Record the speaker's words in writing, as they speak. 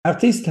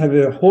Artists have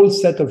a whole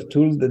set of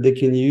tools that they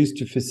can use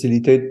to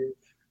facilitate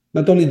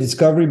not only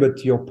discovery, but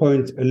to your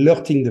point,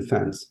 alerting the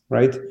fans,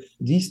 right?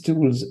 These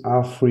tools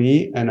are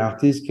free and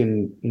artists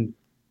can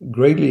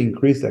greatly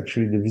increase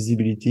actually the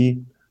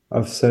visibility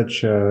of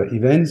such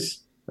events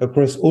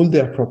across all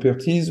their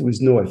properties with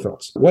no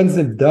effort. Once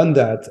they've done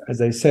that, as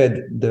I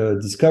said, the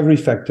discovery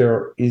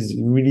factor is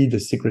really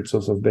the secret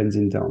sauce of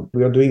Bandsintown.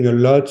 We are doing a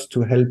lot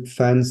to help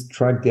fans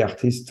track the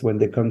artists when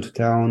they come to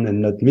town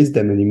and not miss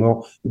them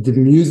anymore. The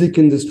music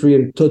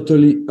industry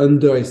totally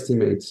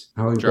underestimates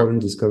how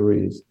important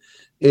discovery is.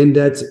 And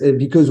that's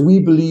because we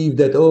believe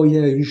that, oh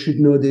yeah, you should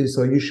know this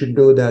or you should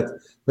know that.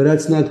 But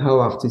that's not how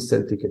artists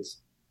sell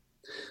tickets.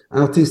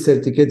 Artists sell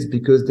tickets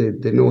because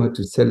they know how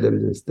to sell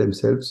them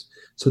themselves.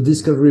 So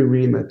discovery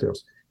really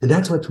matters. And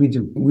that's what we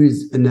do.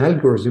 With an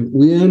algorithm,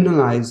 we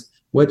analyze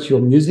what your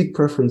music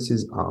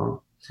preferences are.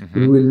 Mm-hmm.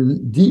 We will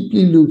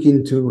deeply look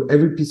into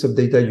every piece of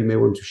data you may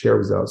want to share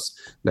with us.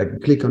 Like you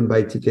click on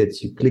buy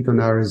tickets, you click on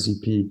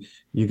RSVP,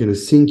 you're going to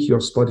sync your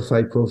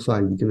Spotify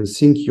profile, you're going to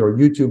sync your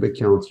YouTube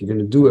account, you're going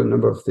to do a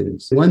number of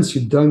things. Once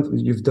you've done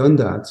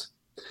that,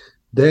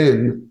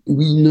 then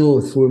we know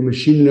through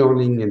machine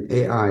learning and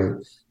AI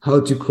how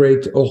to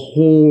create a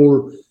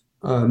whole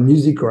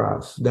music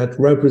graph that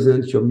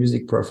represents your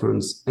music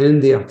preference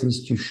and the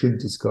artist you should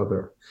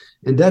discover.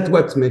 And that's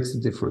what makes the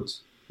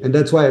difference. And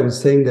that's why I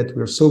was saying that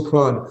we're so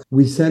proud.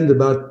 We send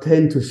about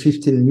 10 to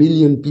 15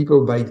 million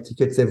people buy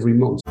tickets every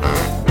month.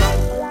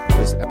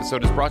 This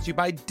episode is brought to you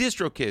by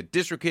DistroKid.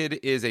 DistroKid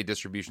is a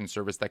distribution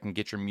service that can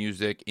get your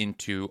music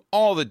into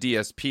all the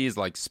DSPs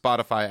like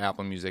Spotify,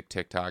 Apple Music,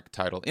 TikTok,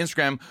 Tidal,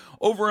 Instagram.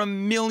 Over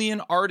 1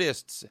 million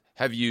artists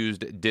have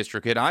used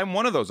DistroKid. I'm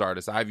one of those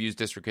artists. I've used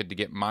DistroKid to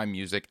get my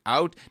music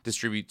out,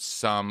 distribute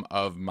some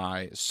of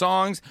my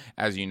songs.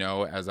 As you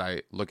know, as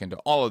I look into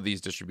all of these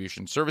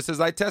distribution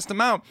services, I test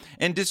them out.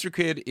 And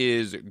DistroKid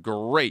is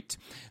great.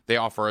 They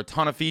offer a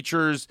ton of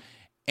features,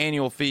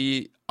 annual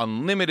fee,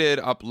 unlimited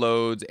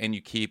uploads, and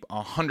you keep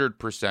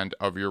 100%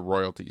 of your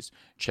royalties.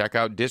 Check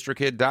out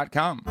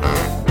distrokid.com.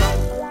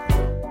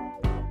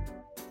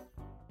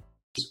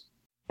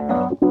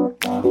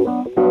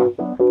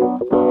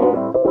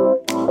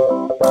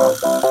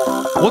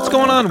 What's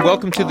going on?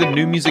 Welcome to the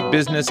New Music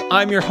Business.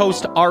 I'm your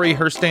host, Ari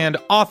Herstand,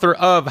 author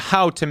of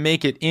How to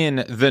Make It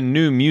in the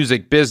New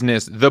Music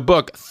Business. The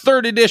book,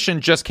 3rd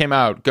edition, just came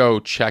out. Go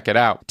check it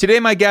out. Today,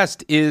 my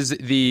guest is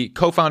the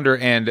co-founder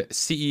and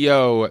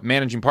CEO,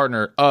 managing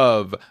partner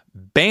of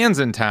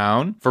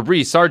Bandsintown,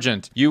 Fabrice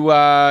Sargent.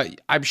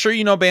 I'm sure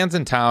you know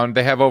Bandsintown.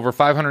 They have over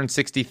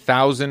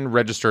 560,000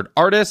 registered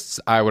artists.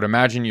 I would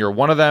imagine you're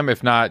one of them.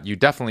 If not, you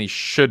definitely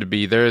should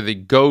be. They're the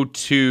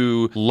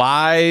go-to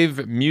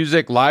live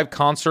music, live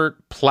concert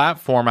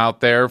platform out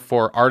there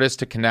for artists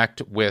to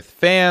connect with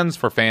fans,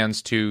 for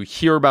fans to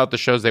hear about the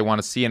shows they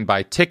want to see and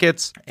buy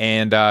tickets,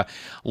 and a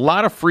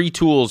lot of free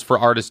tools for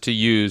artists to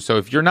use. So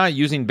if you're not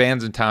using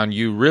Bandsintown,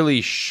 you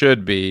really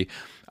should be.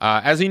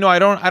 As you know, I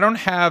don't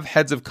have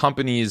heads of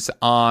companies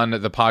on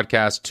the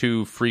podcast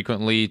too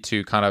frequently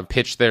to kind of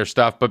pitch their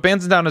stuff, but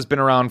Bandsintown has been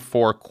around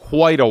for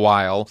quite a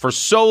while, for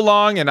so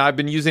long, and I've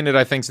been using it,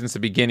 I think, since the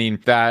beginning,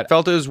 that I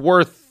felt it was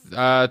worth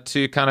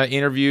to kind of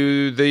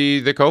interview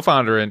the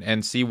co-founder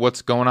and see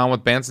what's going on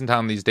with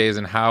Bandsintown these days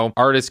and how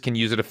artists can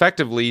use it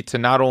effectively to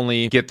not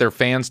only get their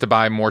fans to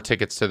buy more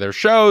tickets to their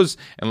shows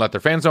and let their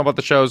fans know about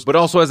the shows, but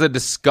also as a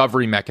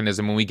discovery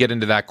mechanism. When we get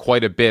into that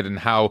quite a bit and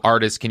how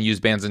artists can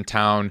use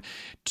Bandsintown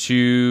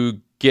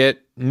to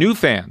get new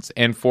fans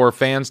and for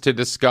fans to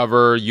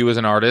discover you as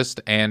an artist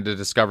and to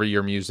discover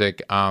your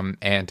music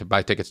and to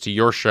buy tickets to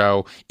your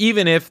show,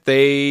 even if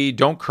they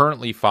don't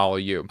currently follow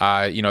you.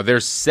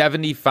 There's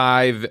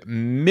 75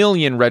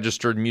 million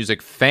registered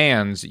music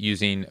fans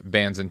using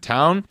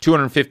Bandsintown.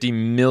 250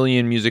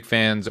 million music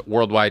fans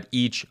worldwide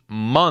each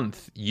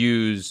month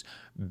use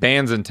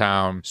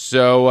Bandsintown.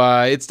 So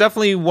it's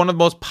definitely one of the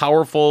most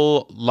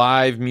powerful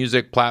live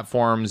music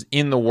platforms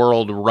in the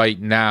world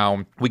right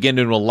now. We get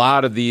into a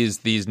lot of these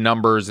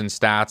numbers and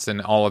stats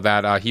and all of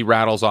that. He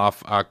rattles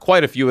off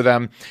quite a few of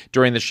them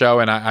during the show,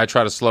 and I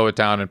try to slow it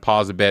down and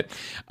pause a bit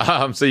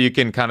so you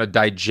can kind of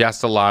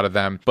digest a lot of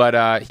them.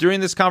 But during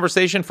this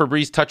conversation,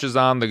 Fabrice touches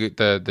on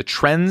the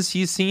trends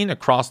he's seen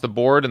across the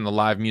board in the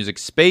live music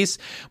space,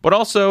 but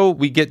also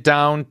we get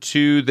down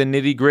to the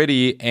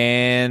nitty-gritty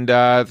and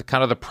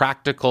kind of the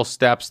practical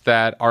steps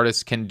that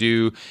artists can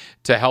do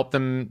to help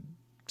them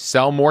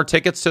sell more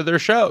tickets to their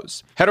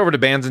shows. Head over to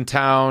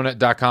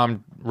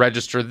bandsintown.com,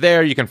 register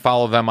there. You can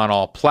follow them on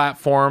all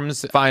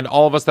platforms. Find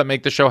all of us that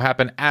make the show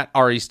happen at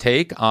Ari's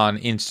Take on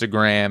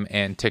Instagram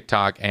and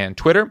TikTok and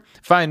Twitter.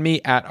 Find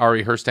me at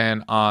Ari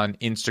Herstand on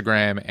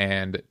Instagram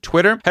and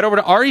Twitter. Head over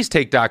to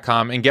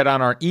aristake.com and get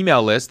on our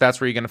email list.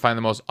 That's where you're going to find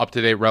the most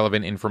up-to-date,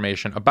 relevant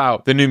information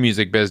about the new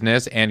music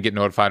business and get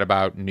notified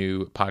about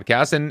new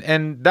podcasts.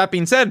 And that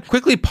being said,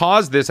 quickly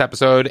pause this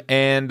episode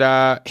and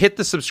hit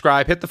the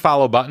subscribe, hit the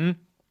follow button.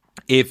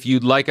 If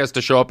you'd like us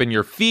to show up in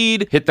your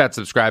feed, hit that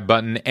subscribe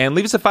button and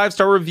leave us a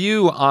 5-star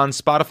review on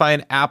Spotify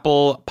and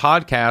Apple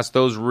Podcasts.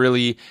 Those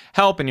really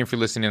help. And if you're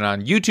listening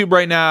on YouTube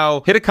right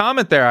now, hit a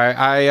comment there.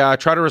 I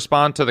try to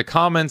respond to the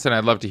comments, and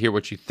I'd love to hear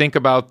what you think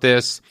about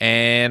this.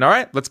 And all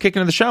right, let's kick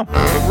into the show.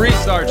 Fabrice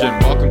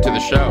Sargent, welcome to the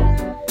show.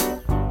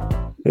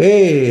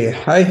 Hey,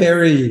 hi,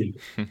 Harry.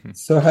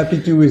 So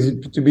happy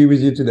to be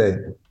with you today.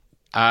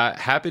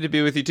 Happy to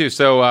be with you too.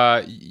 So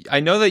I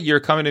know that you're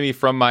coming to me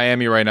from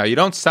Miami right now. You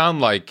don't sound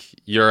like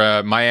you're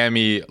a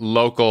Miami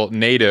local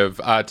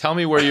native. Tell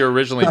me where you're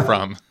originally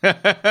from.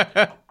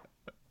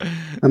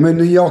 I'm a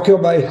New Yorker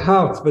by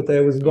heart, but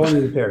I was born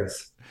in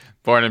Paris.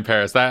 Born in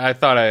Paris. I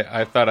thought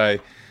I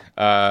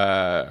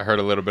heard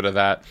a little bit of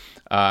that.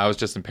 I was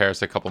just in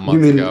Paris a couple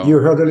months ago. You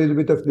heard a little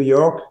bit of New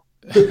York?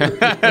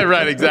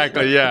 Right,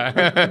 exactly.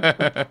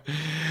 Yeah.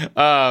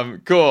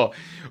 Cool.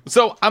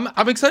 So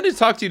I'm excited to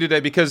talk to you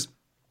today because,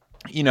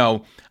 you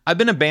know, I've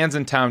been a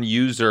Bandsintown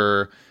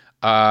user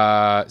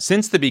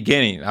since the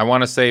beginning. I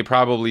want to say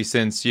probably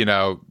since, you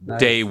know, nice.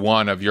 Day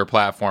one of your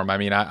platform. I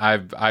mean,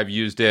 I've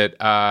used it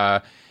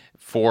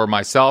for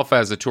myself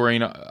as a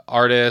touring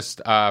artist,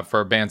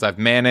 for bands I've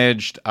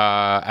managed,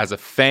 as a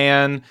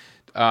fan.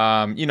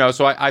 You know,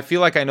 so I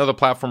feel like I know the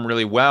platform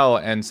really well,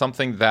 and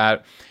something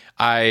that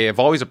I have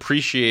always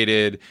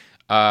appreciated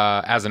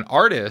as an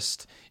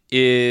artist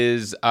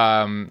is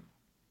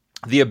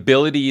the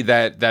ability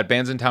that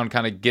Bandsintown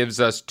kind of gives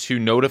us to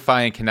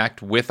notify and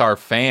connect with our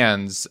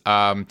fans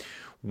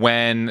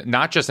when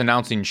not just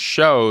announcing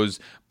shows,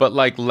 but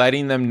like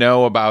letting them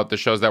know about the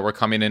shows that were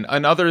coming in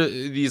and other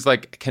these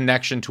like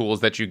connection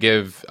tools that you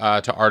give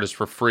to artists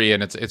for free.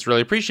 And it's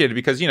really appreciated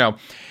because, you know,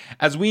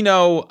 as we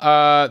know,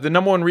 the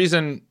number one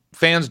reason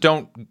fans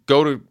don't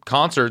go to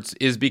concerts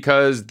is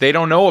because they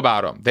don't know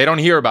about them. They don't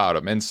hear about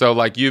them. And so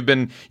like you've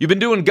been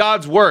doing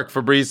God's work,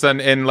 Fabrice,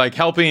 and like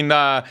helping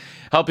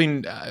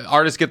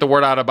artists get the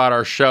word out about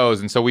our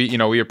shows. And so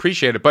we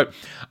appreciate it. But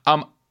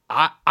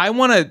I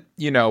want to,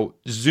 you know,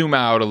 zoom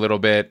out a little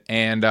bit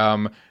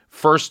and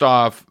first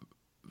off,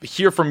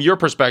 hear from your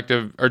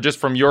perspective or just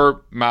from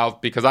your mouth,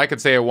 because I could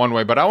say it one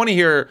way, but I want to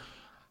hear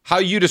how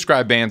you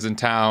describe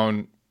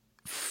Bandsintown.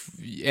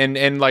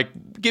 And like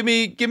give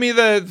me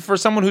the, for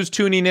someone who's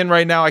tuning in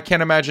right now, I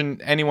can't imagine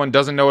anyone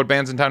doesn't know what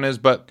Bandsintown is,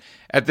 but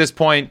at this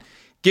point,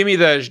 give me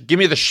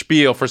the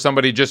spiel for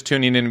somebody just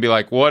tuning in and be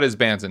like, what is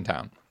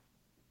Bandsintown?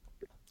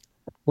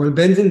 Well,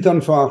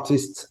 Bandsintown for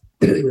Artists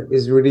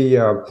is really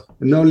an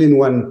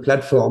all-in-one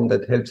platform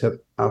that helps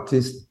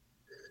artists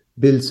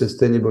build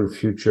sustainable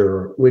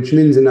future, which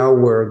means in our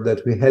world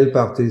that we help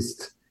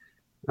artists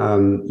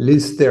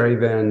list their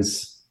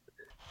events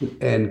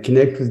and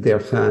connect with their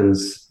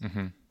fans,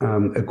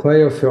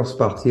 acquire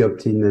first-party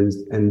opt-in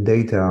and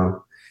data,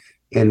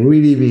 and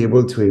really be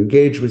able to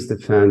engage with the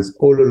fans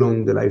all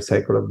along the life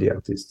cycle of the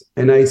artist.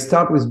 And I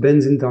start with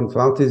Bandsintown for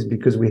Artists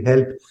because we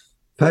help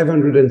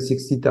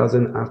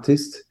 560,000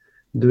 artists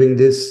doing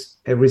this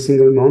every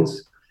single month.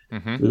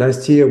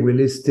 Last year, we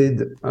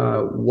listed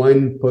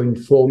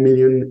 1.4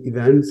 million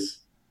events,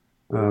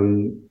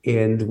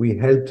 and we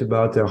helped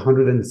about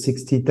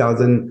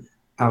 160,000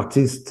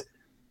 artists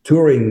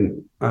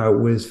touring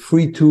with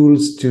free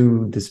tools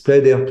to display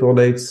their tour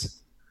dates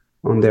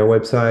on their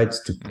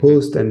websites, to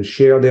post and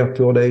share their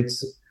tour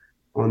dates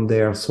on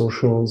their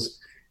socials,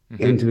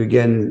 and to,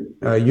 again,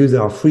 use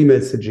our free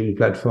messaging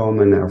platform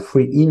and our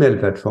free email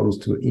platforms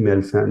to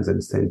email fans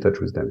and stay in touch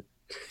with them.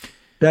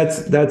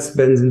 That's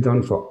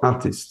Bandsintown for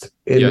Artists.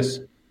 And yes,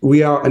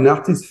 we are an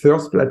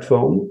artist-first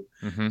platform,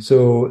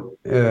 so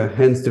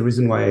hence the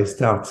reason why I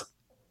start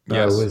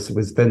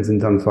with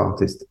Bandsintown for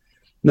Artists.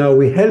 Now,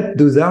 we help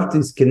those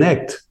artists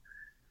connect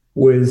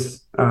with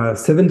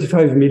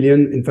 75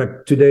 million, in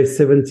fact, today,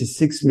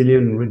 76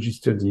 million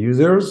registered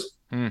users,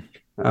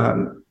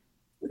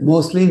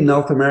 mostly in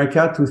North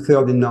America,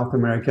 2/3 in North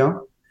America.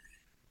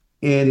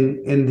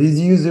 And these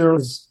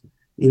users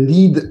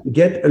indeed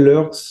get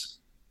alerts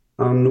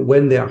on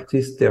when their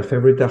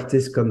favorite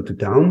artists come to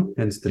town,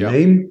 hence the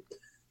name.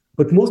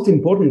 But most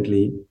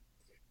importantly,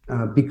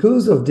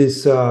 because of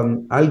this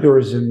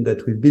algorithm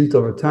that we built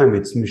over time,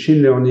 it's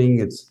machine learning,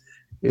 it's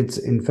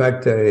in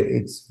fact,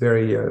 it's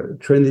very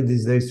trendy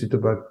these days to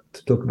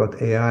talk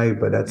about AI,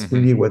 but that's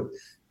really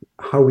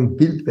how we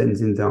built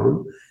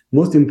Bandsintown.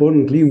 Most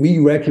importantly, we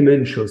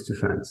recommend shows to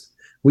fans.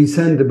 We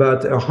send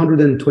about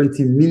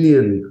 120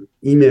 million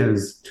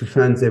emails to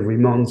fans every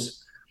month,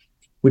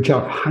 which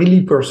are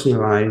highly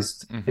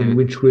personalized and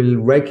which will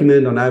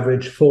recommend on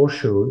average 4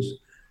 shows.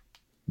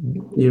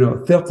 You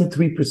know,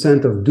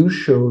 33% of those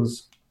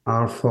shows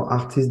are for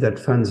artists that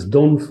fans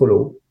don't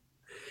follow.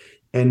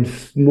 And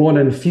more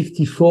than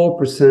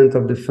 54%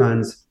 of the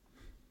fans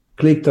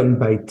clicked on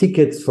buy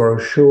tickets for a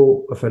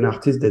show of an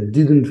artist that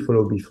didn't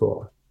follow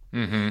before.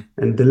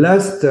 And the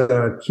last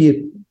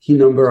key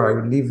number I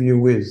would leave you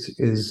with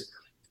is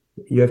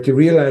you have to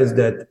realize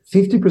that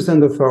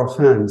 50% of our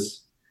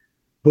fans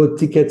bought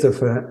tickets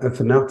of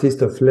an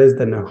artist of less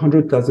than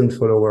 100,000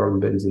 followers on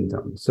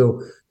Bandsintown.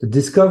 So the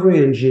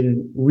discovery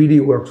engine really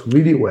works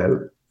really well.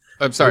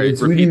 I'm sorry,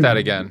 repeat that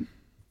again.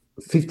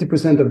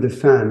 50% of the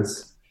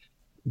fans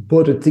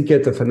bought a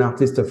ticket of an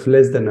artist of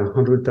less than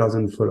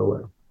 100,000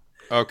 followers.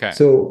 Okay.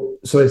 So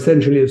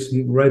essentially a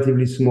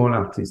relatively small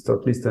artist, or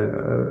at least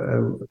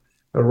a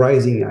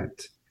rising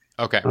act.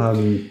 Okay.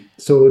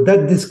 So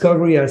that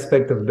discovery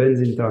aspect of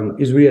Bandsintown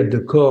is really at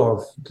the core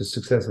of the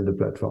success of the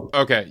platform.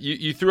 Okay.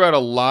 You threw out a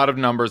lot of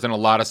numbers and a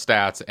lot of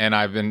stats, and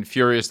I've been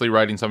furiously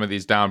writing some of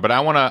these down. But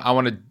I want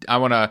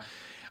to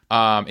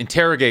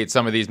interrogate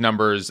some of these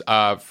numbers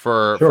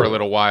for a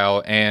little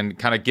while and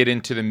kind of get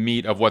into the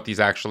meat of what these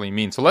actually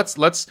mean. So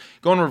let's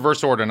go in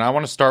reverse order, and I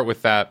want to start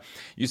with that.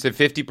 You said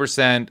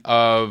 50%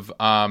 of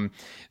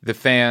the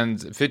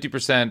fans,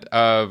 50%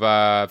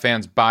 of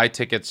fans buy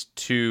tickets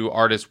to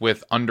artists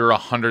with under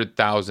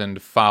 100,000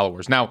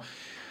 followers. Now,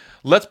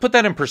 let's put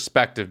that in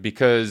perspective,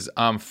 because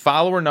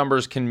follower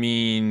numbers can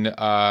mean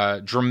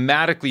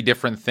dramatically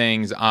different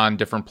things on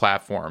different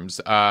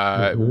platforms.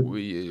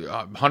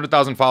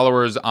 100,000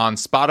 followers on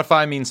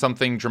Spotify means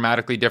something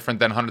dramatically different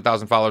than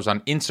 100,000 followers on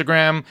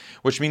Instagram,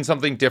 which means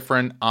something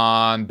different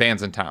on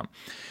Bandsintown.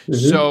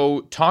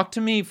 So talk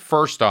to me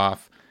first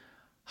off,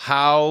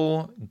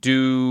 how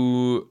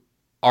do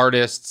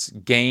artists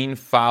gain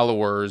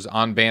followers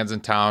on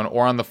Bandsintown?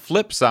 Or on the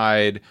flip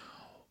side,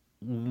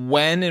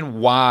 when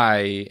and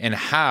why and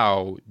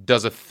how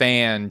does a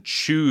fan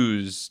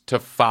choose to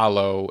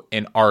follow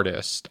an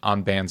artist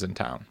on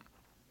Bandsintown?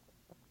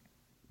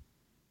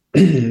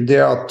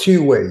 There are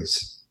two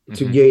ways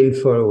to gain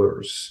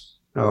followers,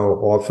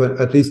 or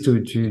at least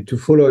to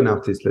follow an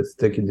artist. Let's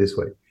take it this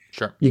way.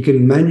 Sure. You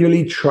can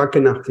manually track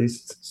an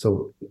artist,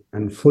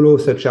 and follow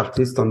such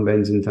artist on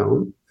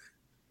Bandsintown,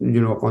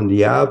 on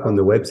the app, on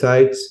the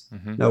website.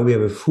 Now we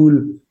have a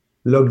full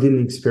logged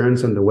in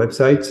experience on the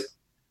website.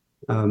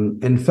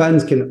 And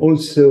fans can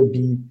also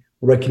be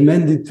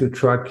recommended to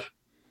track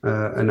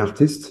an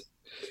artist.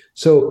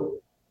 So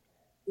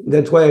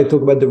that's why I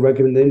talk about the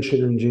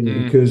recommendation engine,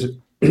 because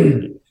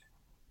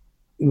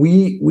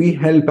we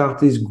help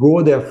artists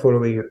grow their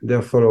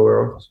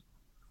followers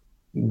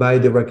by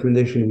the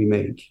recommendation we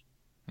make.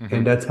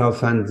 And that's how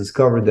fans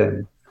discover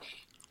them.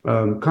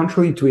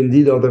 Contrary to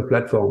indeed other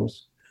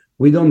platforms,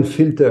 we don't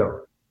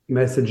filter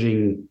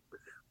messaging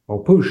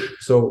or push.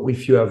 So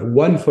if you have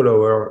one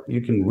follower,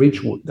 you can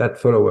reach that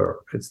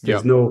follower.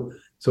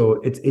 So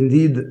it's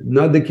indeed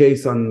not the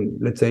case on,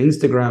 let's say,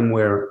 Instagram,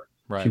 where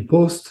if you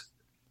post,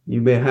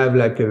 you may have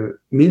like 1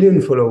 million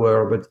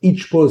followers, but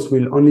each post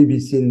will only be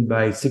seen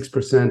by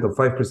 6% or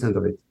 5%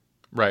 of it.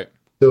 Right.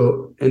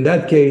 So in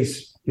that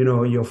case,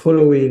 your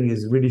following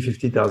is really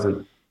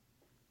 50,000,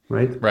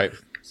 right? Right.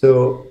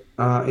 So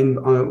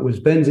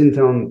with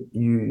Bandsintown,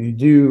 you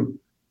do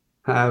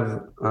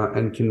have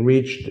and can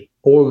reach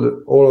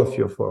all of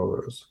your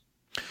followers.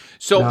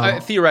 So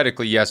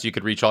theoretically, yes, you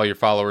could reach all your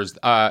followers,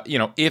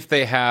 if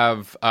they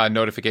have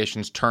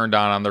notifications turned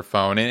on their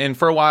phone. And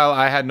for a while,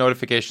 I had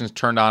notifications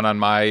turned on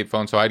my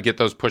phone, so I'd get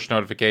those push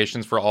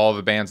notifications for all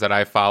the bands that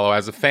I follow.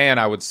 As a fan,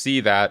 I would see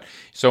that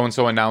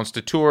so-and-so announced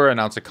a tour,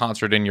 announced a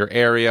concert in your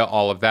area,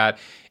 all of that.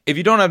 If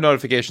you don't have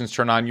notifications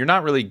turned on, you're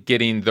not really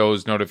getting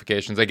those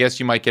notifications. I guess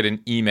you might get an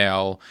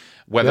email.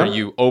 Whether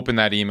you open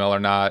that email or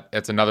not,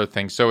 it's another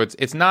thing. So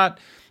it's not,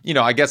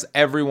 I guess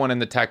everyone in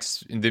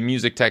the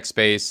music tech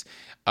space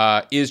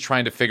is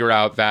trying to figure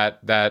out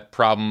that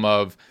problem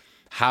of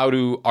how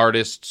do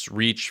artists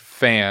reach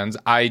fans.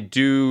 I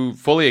do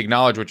fully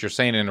acknowledge what you're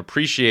saying and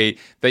appreciate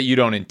that you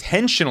don't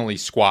intentionally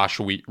squash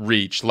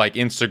reach like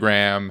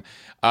Instagram,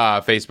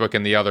 Facebook,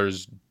 and the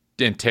others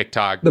in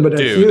TikTok. No, but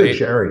that's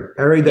huge,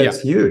 Ari.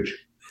 That's huge.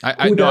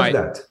 Who does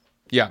that?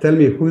 Yeah. Tell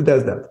me, who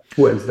does that?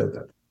 Who else does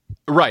that?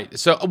 Right.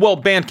 So,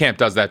 Bandcamp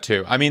does that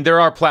too. I mean, there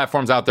are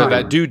platforms out there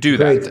that do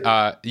great.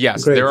 that.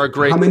 Yes, great. There are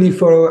great. How many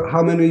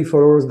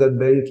followers that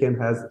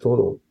Bandcamp has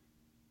total?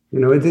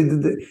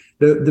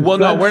 Well,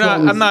 no, we're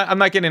not. I'm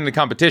not getting into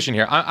competition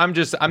here. I'm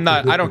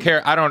not. I don't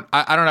care. I don't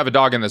have a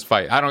dog in this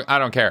fight. I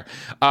don't care.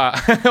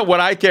 What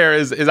I care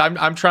is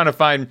I'm trying to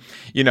find.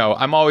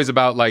 I'm always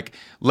about like,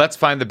 let's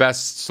find the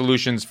best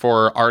solutions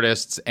for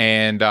artists.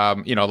 And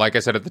like I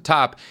said at the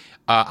top,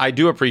 I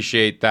do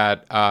appreciate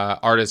that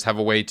artists have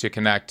a way to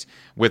connect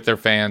with their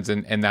fans,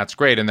 and that's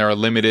great. And there are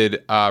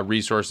limited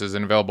resources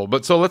available.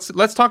 But so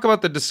let's talk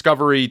about the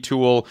discovery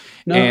tool.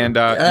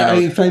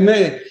 If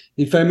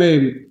I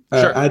may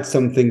sure. add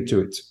something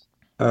to it,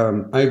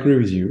 I agree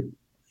with you.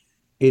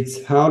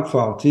 It's hard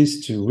for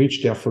artists to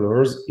reach their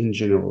followers in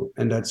general,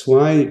 and that's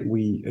why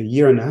we a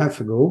year and a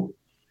half ago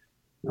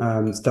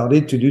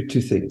started to do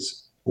two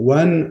things.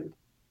 One,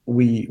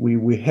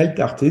 we helped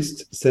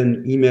artists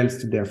send emails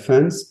to their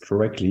fans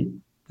directly.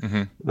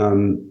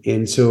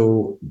 And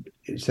so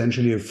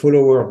essentially a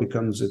follower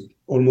becomes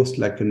almost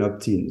like an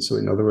opt-in. So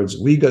in other words,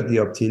 we got the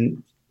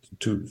opt-in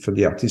for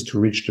the artist to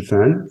reach the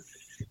fan,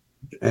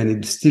 and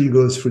it still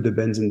goes through the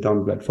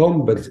Bandsintown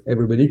platform, but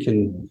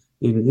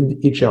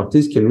each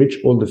artist can reach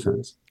all the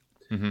fans.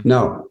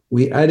 Now,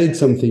 we added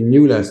something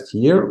new last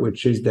year,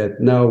 which is that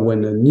now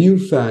when a new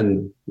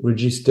fan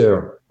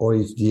register, or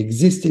if the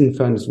existing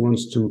fans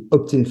wants to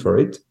opt in for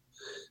it,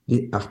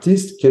 the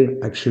artist can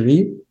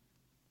actually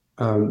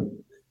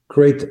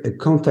create a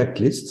contact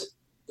list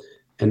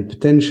and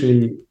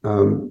potentially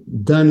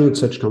download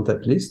such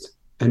contact list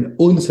and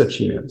own such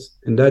emails.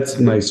 And that's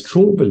my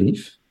strong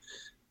belief.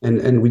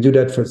 And we do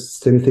that for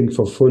same thing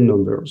for phone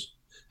numbers.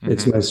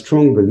 It's my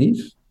strong belief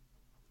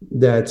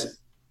that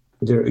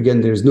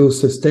there's no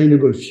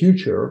sustainable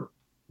future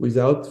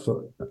without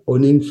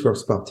owning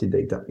first-party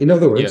data. In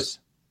other words,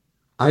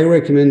 I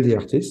recommend the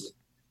artist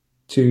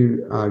to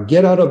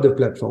get out of the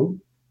platform,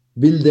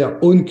 build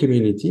their own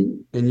community,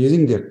 and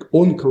using their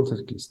own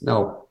contact list.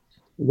 Now,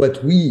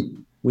 what we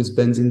with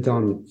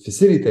Bandsintown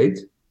facilitate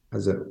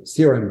as a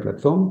CRM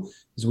platform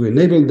is we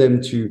enable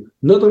them to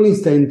not only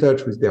stay in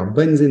touch with their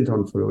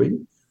Bandsintown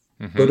following,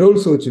 but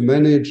also to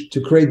manage,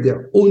 to create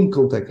their own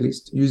contact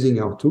list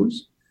using our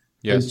tools,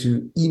 and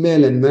to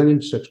email and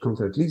manage such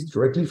contact lists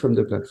directly from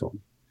the platform.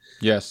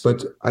 Yes.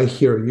 But I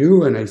hear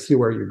you and I see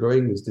where you're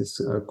going with these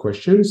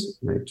questions.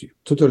 You're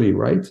totally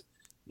right.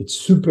 It's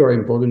super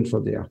important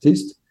for the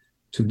artist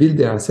to build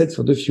their assets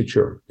for the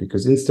future,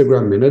 because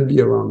Instagram may not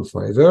be around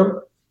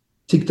forever.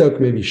 TikTok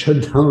may be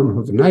shut down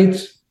overnight.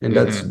 And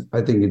that's,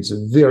 I think it's a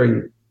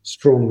very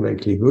strong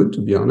likelihood,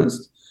 to be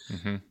honest.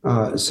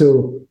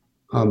 So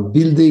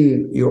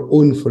building your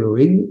own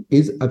following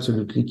is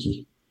absolutely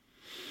key.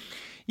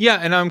 Yeah,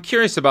 and I'm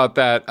curious about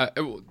that.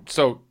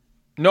 So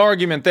no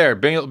argument there.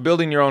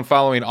 Building your own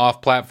following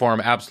off platform,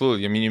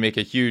 absolutely. I mean, you make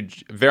a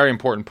huge, very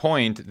important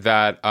point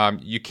that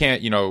you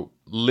can't,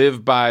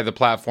 live by the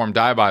platform,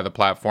 die by the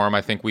platform.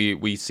 I think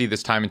we see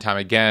this time and time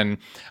again.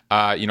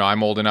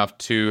 I'm old enough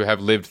to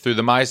have lived through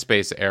the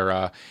MySpace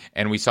era,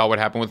 and we saw what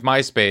happened with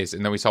MySpace,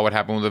 and then we saw what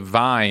happened with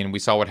Vine. We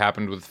saw what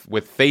happened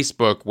with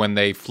Facebook when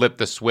they flipped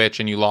the switch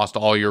and you lost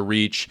all your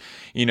reach,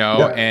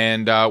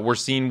 and we're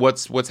seeing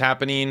what's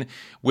happening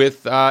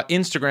with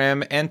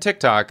Instagram and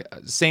TikTok.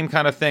 Same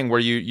kind of thing where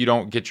you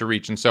don't get your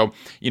reach. And so,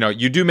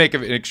 you do make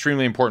an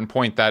extremely important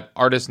point that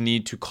artists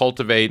need to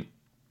cultivate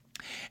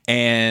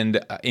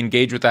and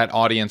engage with that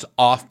audience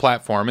off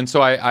platform. And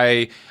so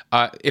I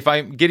if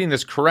I'm getting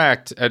this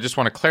correct, I just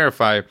want to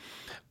clarify,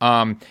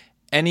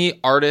 any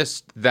fan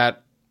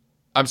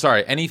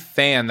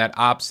that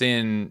opts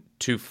in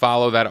to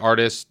follow that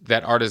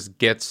artist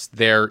gets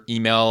their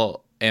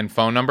email and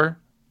phone number?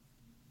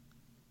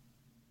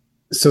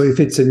 So if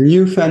it's a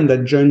new fan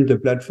that joined the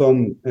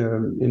platform,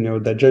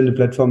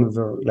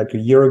 over like a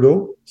year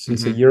ago,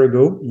 since a year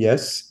ago,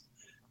 yes.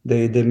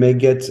 They may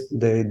get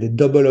the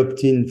double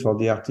opt-in for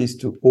the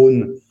artist to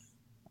own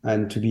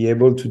and to be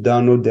able to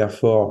download,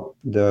 therefore,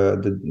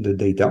 the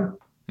data.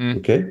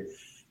 Okay.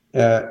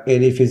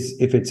 And if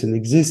it's an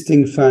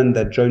existing fan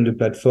that joined the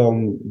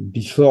platform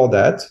before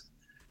that,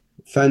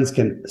 fans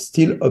can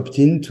still opt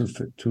in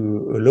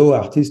to allow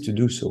artists to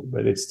do so,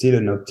 but it's still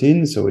an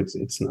opt-in, so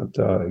it's not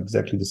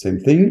exactly the same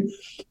thing.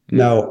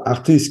 Now,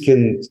 artists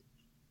can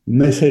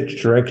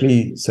message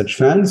directly such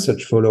fans,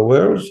 such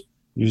followers,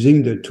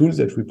 using the tools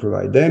that we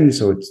provide them.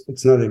 So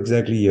it's not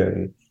exactly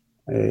an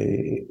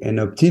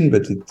opt-in,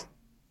 but it's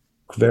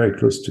very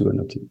close to an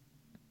opt-in.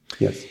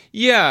 Yes.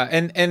 Yeah,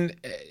 and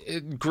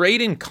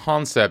great in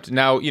concept.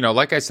 Now,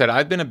 like I said,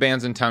 I've been a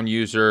Bandsintown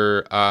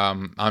user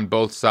on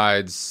both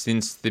sides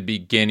since the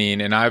beginning,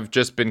 and I've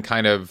just been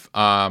kind of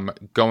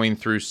going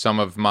through some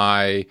of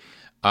my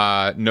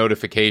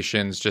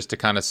notifications just to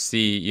kind of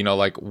see,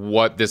 like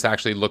what this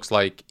actually looks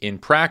like in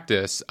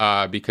practice,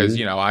 because,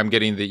 I'm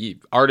getting the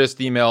artist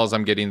emails,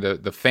 I'm getting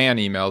the fan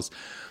emails.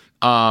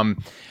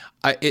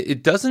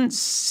 It doesn't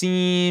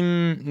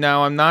seem,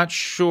 now I'm not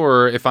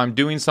sure if I'm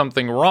doing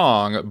something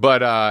wrong,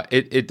 but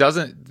it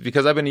doesn't,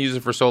 because I've been a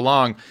user for so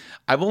long,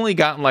 I've only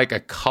gotten like a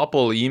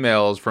couple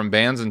emails from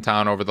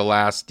Bandsintown over the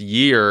last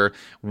year.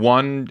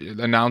 One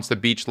announced the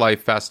Beach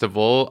Life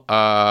Festival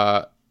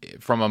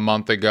from a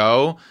month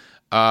ago.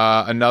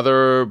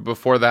 Another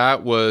before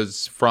that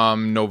was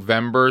from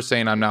November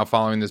saying I'm now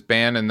following this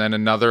band. And then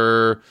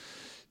another,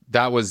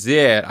 that was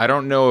it. I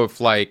don't know if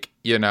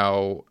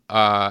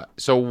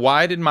so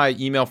why did my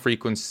email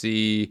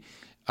frequency,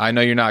 I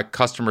know you're not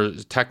customer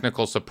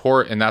technical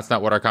support and that's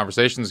not what our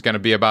conversation is going to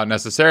be about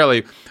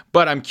necessarily,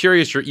 but I'm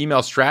curious your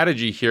email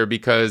strategy here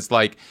because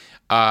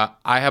I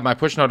have my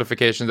push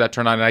notifications that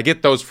turn on and I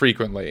get those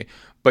frequently,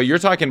 but you're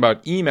talking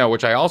about email,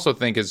 which I also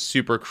think is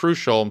super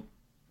crucial.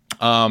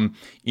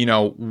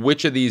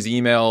 Which of these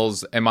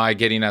emails am I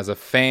getting as a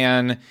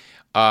fan?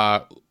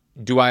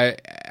 Do I,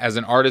 as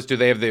an artist, do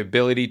they have the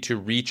ability to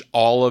reach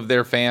all of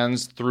their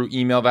fans through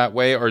email that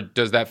way? Or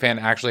does that fan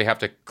actually have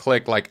to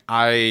click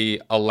I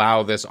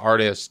allow this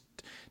artist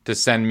to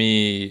send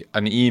me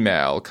an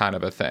email kind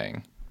of a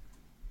thing?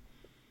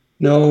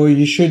 No,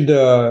 you should,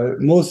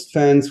 most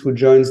fans who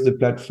joins the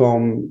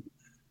platform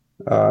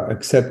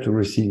accept to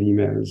receive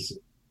emails.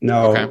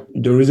 Now,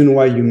 The reason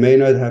why you may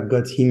not have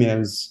got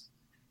emails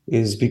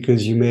is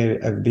because you may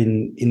have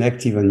been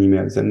inactive on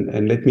emails.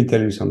 And let me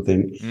tell you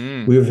something.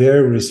 We're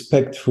very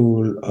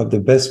respectful of the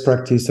best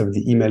practice of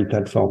the email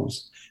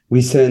platforms.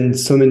 We send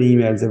so many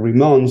emails every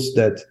month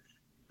that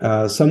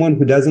someone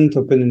who doesn't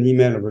open an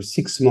email over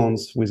 6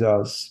 months with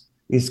us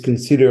is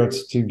considered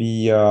to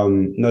be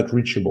not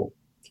reachable.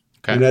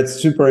 Okay. And that's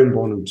super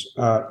important.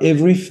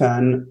 Every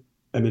fan,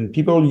 I mean,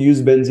 people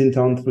use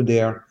Bandsintown through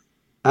their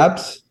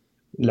apps,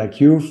 like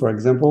you, for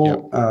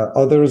example. Yep.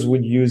 Others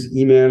would use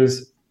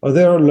emails.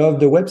 Others love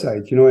the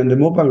website, and the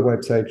mobile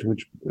website,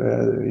 which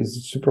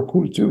is super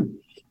cool too.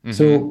 Mm-hmm.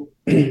 So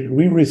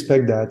we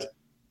respect that.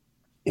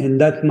 And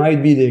that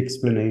might be the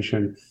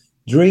explanation.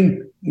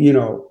 During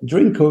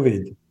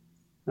COVID,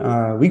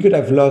 we could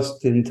have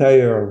lost the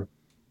entire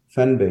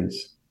fan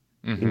base,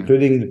 mm-hmm.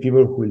 including the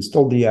people who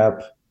installed the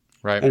app,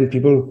 right, and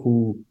people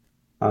who,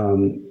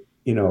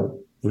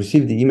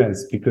 received the emails,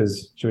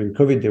 because during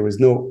COVID there was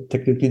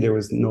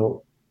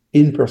no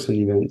in-person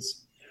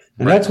events,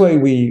 and right. that's why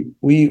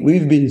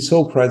we've been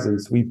so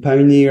present. We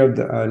pioneered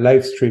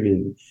live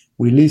streaming.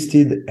 We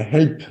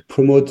helped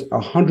promote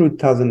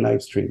 100,000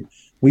 live stream.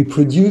 We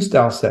produced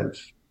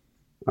ourselves,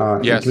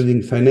 Yes.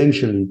 including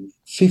financially,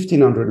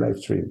 1,500 live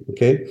stream,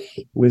 okay,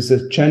 with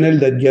a channel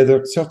that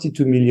gathered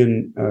 32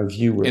 million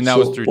viewers. And that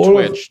was through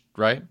Twitch,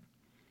 right?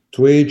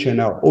 Twitch and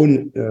our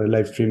own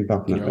live stream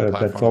platform,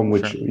 platform,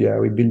 which,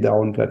 sure. we build our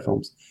own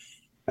platforms.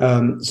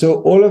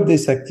 So all of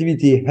this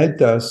activity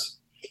helped us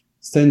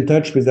stay in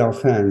touch with our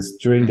fans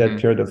during mm-hmm.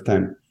 that period of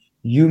time.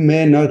 You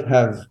may not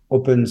have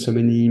opened so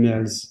many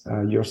emails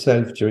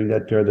yourself during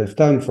that period of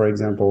time, for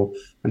example,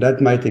 and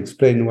that might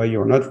explain why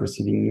you're not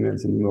receiving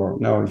emails anymore.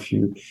 Now, if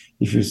you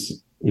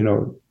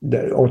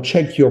or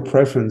check your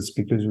preference,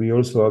 because we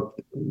also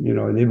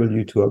enable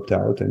you to opt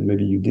out, and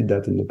maybe you did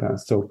that in the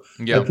past. So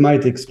that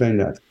might explain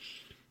that.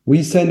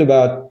 We send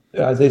about,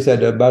 as I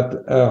said,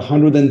 about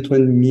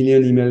 120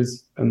 million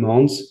emails a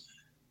month.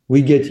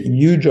 We get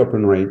huge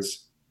open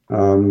rates,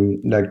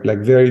 like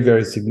very,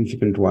 very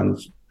significant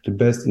ones, the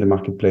best in the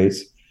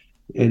marketplace.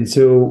 And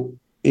so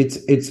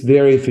it's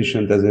very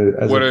efficient as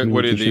a what are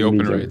the open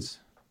medium. Rates?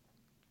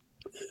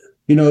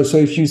 So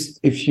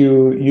if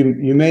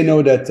you may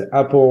know that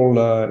Apple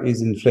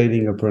is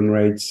inflating open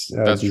rates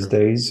these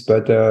days,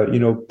 but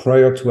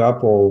prior to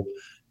Apple,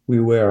 we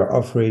were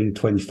offering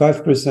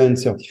 25%,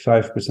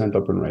 35%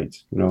 open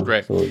rate.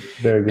 Great. So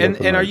very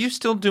good. And are you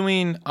still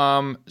doing?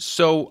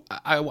 So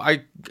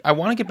I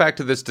want to get back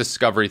to this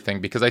discovery thing,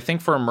 because I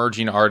think for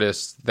emerging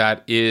artists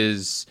that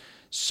is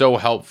so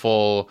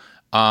helpful.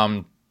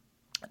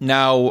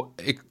 Now,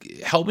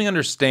 help me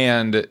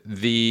understand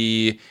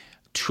the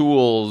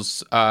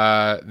tools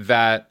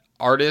that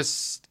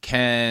artists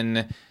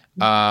can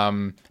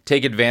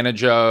take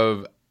advantage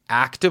of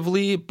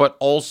actively, but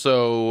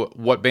also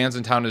what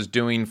Bandsintown is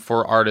doing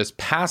for artists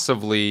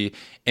passively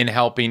in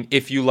helping.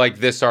 If you like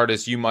this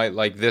artist, you might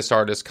like this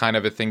artist, kind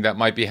of a thing that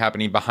might be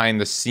happening behind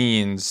the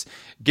scenes.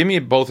 Give me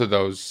both of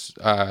those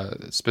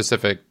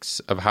specifics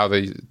of how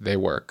they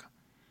work.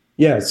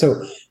 Yeah,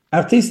 so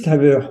artists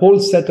have a whole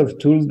set of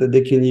tools that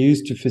they can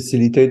use to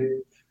facilitate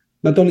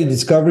not only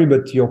discovery,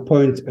 but to your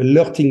point,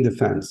 alerting the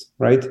fans,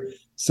 right?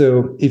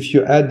 So if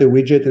you add the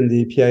widget and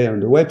the API on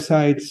the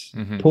website,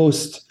 mm-hmm.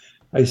 post,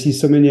 I see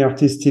so many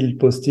artists still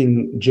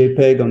posting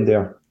JPEG on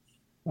their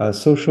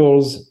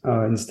socials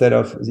instead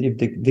of,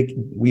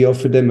 we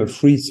offer them a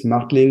free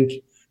smart link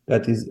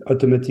that is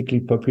automatically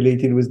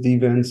populated with the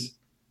events.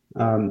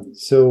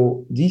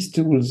 So these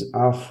tools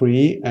are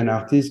free, and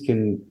artists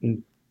can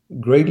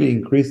greatly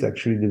increase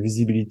actually the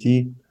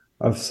visibility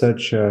of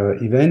such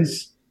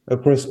events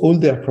across all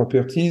their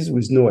properties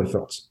with no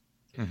efforts.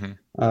 Mm-hmm.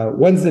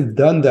 Once they've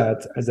done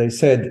that, as I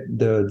said,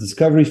 the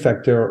discovery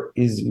factor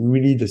is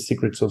really the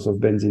secret sauce of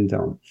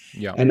Bandsintown.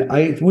 Yeah. And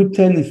I would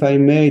tend, if I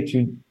may,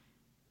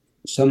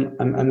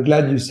 I'm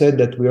glad you said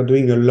that we are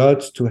doing a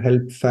lot to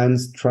help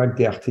fans track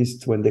the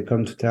artists when they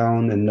come to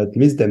town and not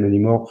miss them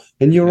anymore.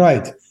 And you're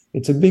right,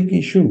 it's a big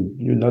issue.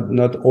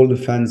 Not all the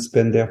fans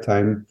spend their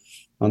time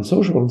on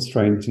socials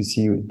trying to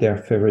see their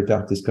favorite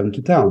artists come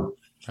to town.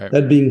 Right.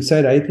 That being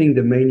said, I think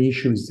the main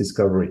issue is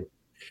discovery.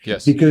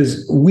 Yes.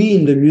 Because we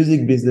in the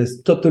music business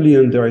totally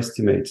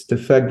underestimate the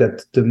fact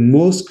that the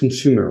most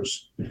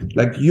consumers,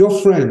 like your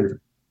friend,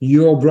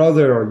 your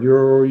brother,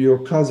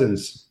 your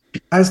cousins,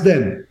 ask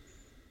them,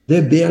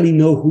 they barely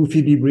know who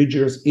Phoebe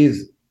Bridgers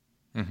is.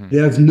 Mm-hmm. They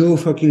have no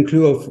fucking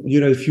clue of,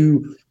 if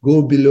you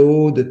go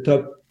below the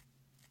top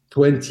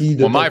 20,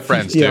 the my top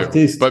friends 50 do,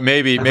 artists, but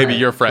maybe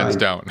your friends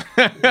don't.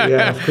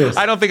 Yeah, of course.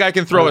 I don't think I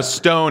can throw a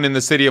stone in the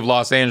city of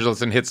Los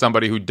Angeles and hit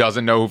somebody who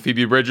doesn't know who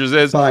Phoebe Bridgers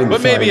is.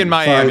 But maybe in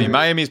Miami.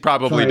 Miami's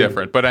probably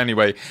different. But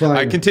anyway,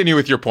 I continue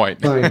with your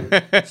point. Fine.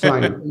 It's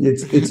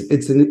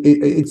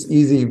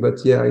easy,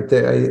 but yeah, I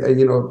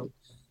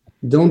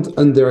don't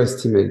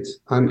underestimate.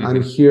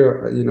 I'm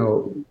here.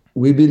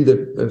 We build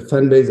a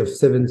fan base of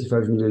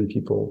 75 million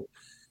people.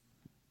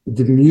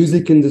 The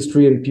music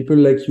industry and people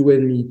like you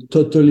and me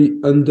totally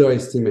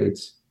underestimate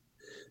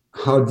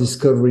how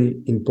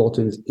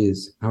important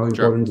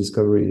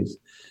discovery is.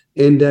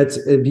 And that's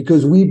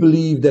because we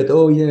believe that,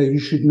 you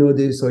should know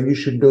this or you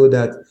should know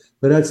that,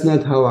 but that's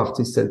not how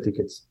artists sell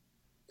tickets.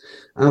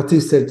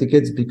 Artists sell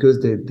tickets because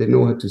they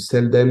know how to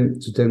sell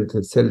them,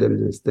 sell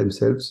them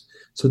themselves.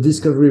 So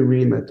discovery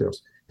really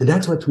matters. And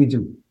that's what we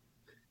do.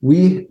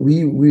 We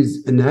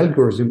with an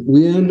algorithm,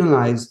 we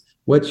analyze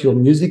what your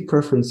music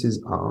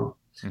preferences are,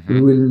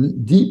 We will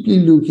deeply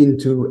look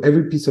into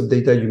every piece of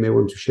data you may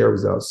want to share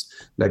with us.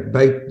 Like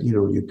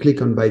you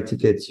click on buy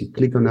tickets, you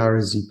click on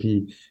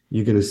RSVP,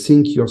 you're going to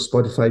sync your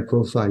Spotify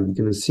profile, you're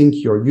going to sync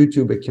your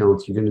YouTube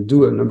account, you're going to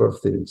do a number of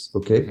things.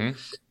 Okay.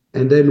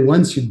 And then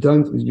once you've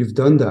done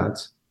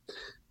that,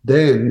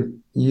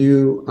 then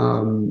we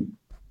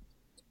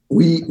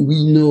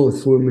know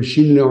through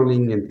machine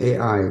learning and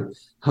AI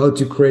how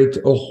to create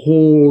a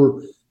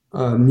whole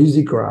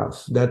music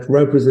graph that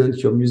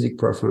represents your music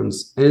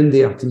preference and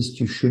the artist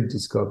you should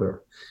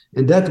discover.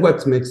 And that's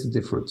what makes the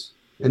difference.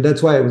 And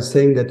that's why I was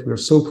saying that we're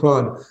so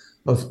proud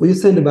of, we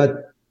sent about,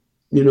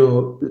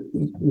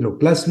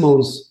 last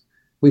month,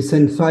 we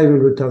sent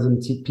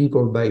 500,000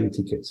 people buying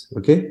tickets,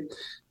 okay?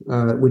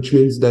 Which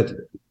means that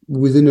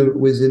within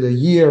a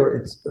year,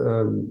 it's,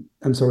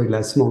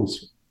 last month,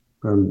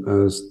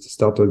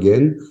 start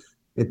again,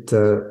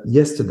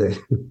 yesterday,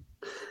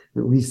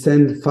 we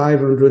send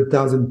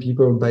 500,000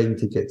 people buying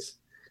tickets.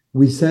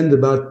 We send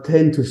about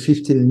 10 to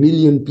 15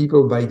 million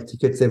people buying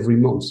tickets every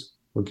month.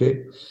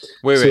 Okay.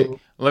 Wait.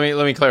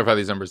 Let me clarify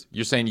these numbers.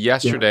 You're saying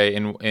yesterday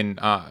in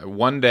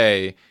one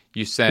day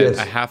you sent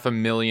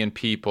 500,000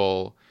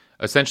 people,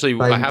 essentially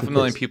buying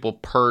 500,000 people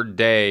per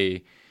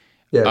day.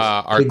 Yes.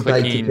 Are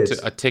clicking to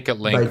a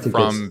ticket link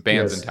from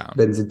Bandsintown.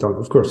 Yes. Bandsintown,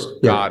 of course.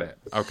 Yeah. Got it.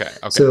 Okay.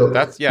 So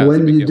that's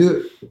when you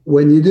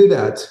do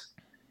that,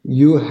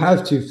 you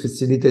have to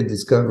facilitate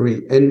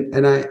discovery.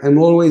 And I'm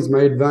always, my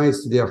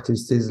advice to the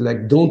artist is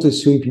like, don't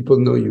assume people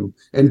know you.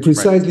 And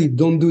precisely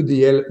don't do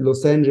the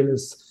Los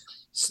Angeles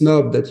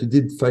snub that you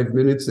did 5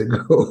 minutes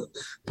ago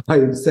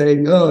by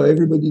saying, oh,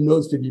 everybody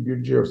knows Phoebe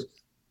Bridgers.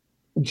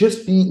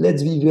 Let's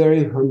be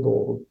very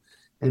humble.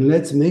 And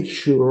let's make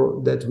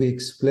sure that we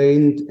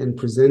explain and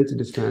present to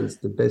the fans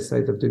the best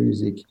side of the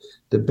music,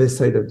 the best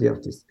side of the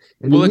artist.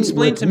 And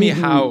explain to me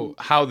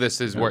how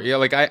this is working. Yeah,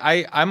 like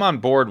I'm on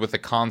board with the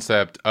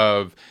concept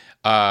of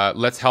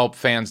let's help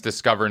fans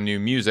discover new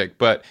music,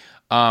 but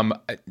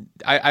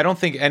I don't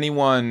think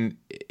anyone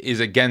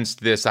is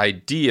against this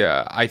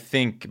idea. I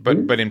think,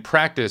 but in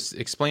practice,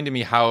 explain to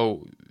me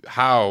how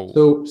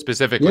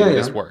specifically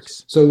this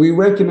works. So we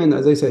recommend,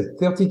 as I said,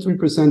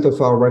 33%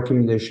 of our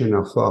recommendation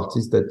are for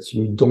artists that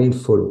you don't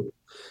follow.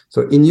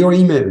 So in your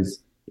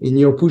emails, in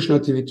your push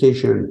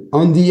notification,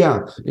 on the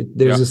app,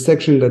 there's a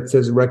section that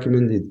says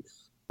recommended.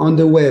 On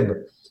the web,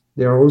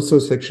 there are also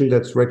sections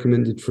that's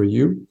recommended for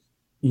you.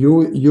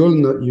 You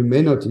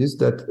may notice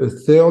that a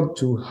third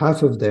to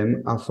half of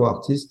them are for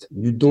artists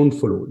you don't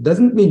follow.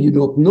 Doesn't mean you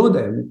don't know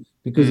them,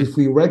 because if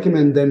we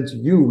recommend them to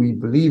you, we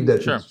believe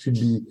that it should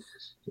be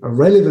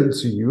relevant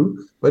to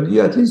you, but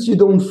at least you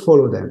don't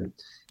follow them.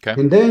 Okay.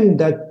 And then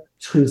that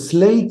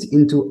translates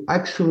into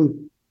actual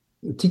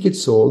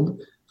tickets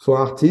sold for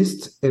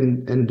artists,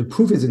 and the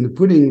proof is in the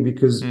pudding,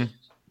 because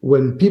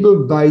when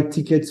people buy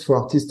tickets for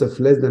artists of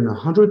less than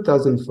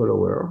 100,000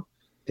 followers,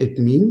 it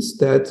means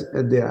that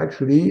they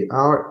actually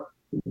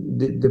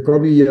they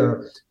probably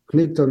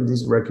clicked on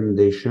this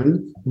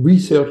recommendation,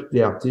 researched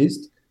the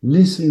artist,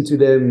 listened to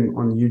them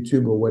on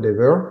YouTube or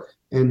whatever,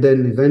 and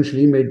then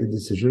eventually made the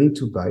decision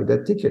to buy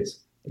that ticket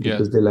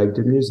because they like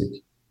the music,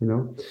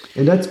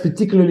 And that's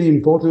particularly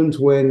important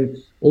when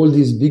all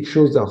these big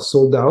shows are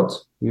sold out,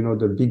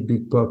 the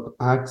big pop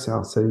acts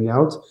are selling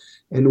out.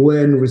 And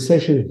when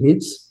recession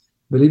hits,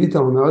 believe it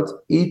or not,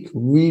 it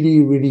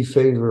really, really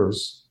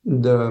favors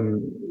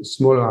the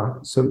smaller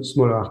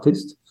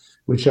artists,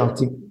 which are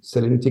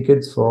selling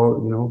tickets for,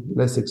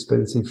 less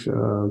expensive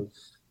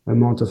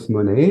amount of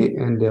money.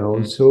 And they're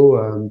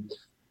also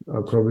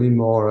probably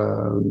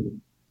more...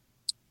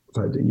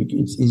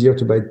 it's easier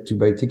to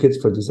buy tickets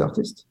for this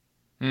artist.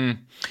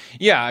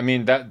 Yeah, I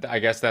mean that. I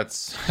guess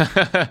that's.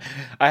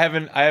 I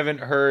haven't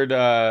heard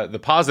the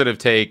positive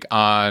take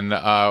on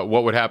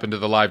what would happen to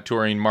the live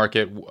touring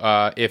market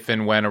if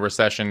and when a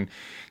recession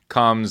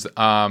comes.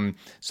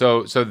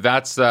 So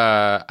that's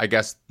I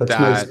guess that's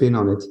my spin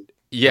on it.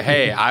 Yeah,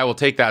 hey, I will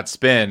take that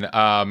spin.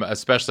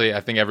 Especially, I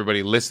think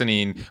everybody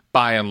listening,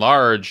 by and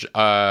large,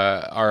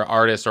 are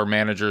artists or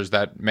managers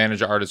that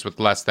manage artists with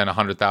less than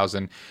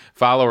 100,000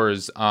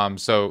 followers.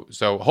 So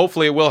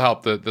hopefully it will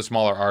help the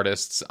smaller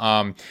artists.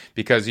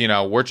 Because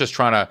we're just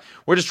trying to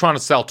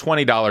sell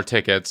 $20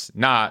 tickets,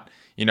 not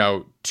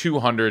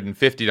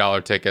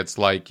 $250 tickets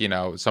like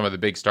some of the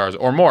big stars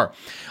or more.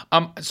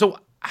 So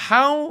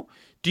how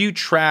do you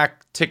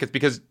track tickets?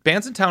 Because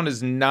Bandsintown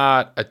is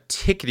not a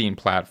ticketing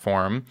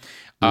platform.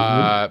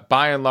 By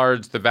and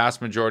large, the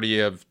vast majority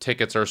of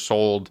tickets are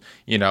sold,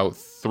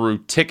 through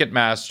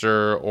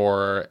Ticketmaster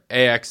or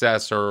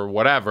AXS or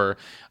whatever.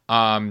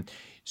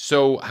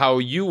 So how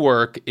you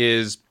work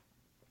is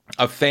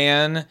a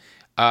fan.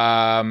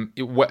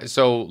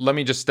 So let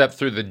me just step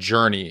through the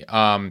journey.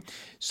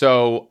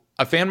 So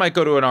a fan might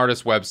go to an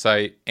artist's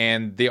website,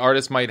 and the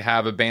artist might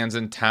have a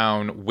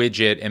Bandsintown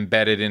widget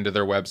embedded into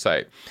their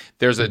website.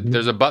 there's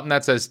a button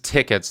that says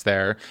tickets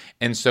there.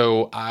 And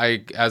so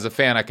I, as a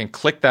fan, I can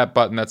click that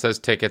button that says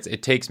tickets.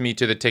 It takes me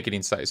to the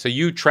ticketing site. So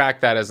you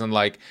track that as in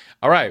like,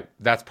 all right,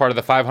 that's part of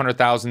the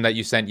 500,000 that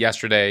you sent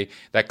yesterday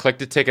that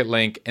clicked a ticket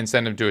link and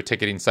send them to a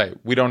ticketing site.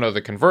 We don't know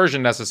the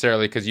conversion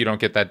necessarily because you don't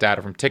get that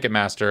data from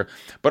Ticketmaster,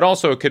 but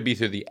also it could be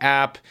through the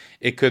app.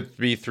 It could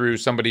be through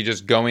somebody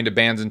just going to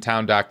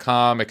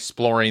bandsintown.com,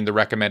 exploring the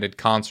recommended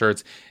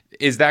concerts.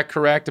 Is that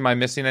correct? Am I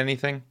missing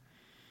anything?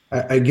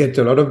 I get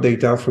a lot of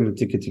data from the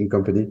ticketing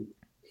company.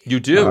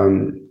 You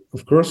do?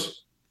 Of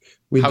course.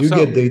 We How do so?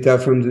 get data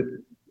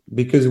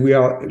because we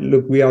are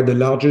the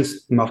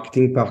largest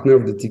marketing partner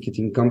of the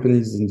ticketing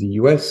companies in the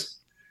US.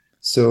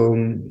 So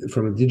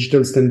from a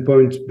digital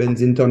standpoint,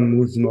 Bandsintown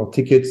moves more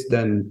tickets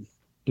than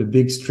the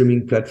big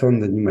streaming platform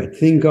that you might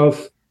think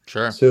of.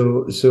 Sure.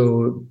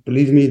 So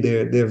believe me,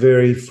 they're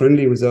very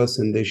friendly with us,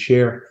 and they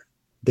share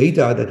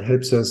data that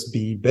helps us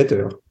be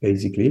better,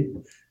 basically.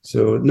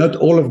 So not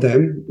all of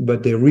them,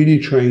 but they're really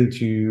trying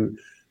to.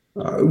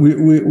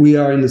 We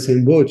are in the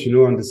same boat,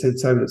 on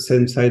the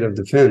same side of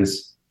the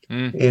fence.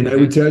 And I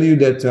would tell you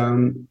that.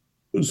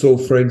 So,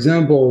 for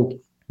example,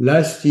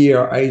 last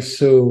year I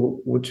saw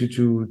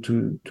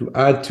to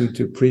add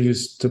to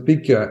previous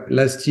topic.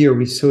 Last year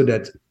we saw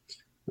that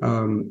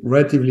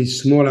relatively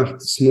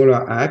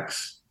smaller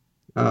acts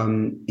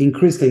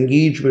increased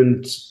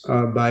engagement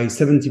by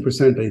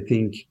 70%, I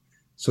think.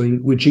 So,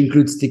 which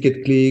includes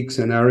ticket clicks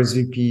and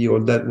RSVP, or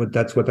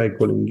that's what I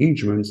call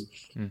engagements,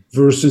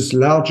 versus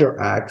larger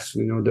acts,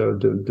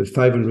 the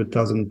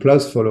 500,000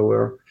 plus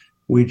follower,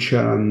 which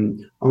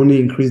only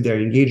increase their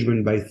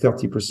engagement by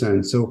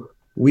 30%. So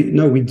we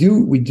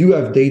do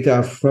have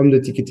data from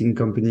the ticketing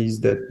companies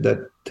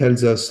that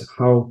tells us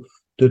how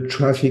the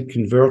traffic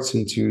converts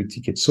into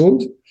tickets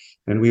sold,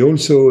 and we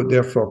also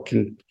therefore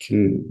can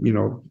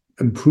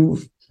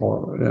improve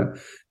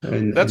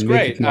and that's make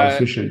great. it more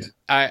efficient.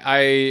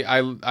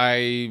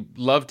 I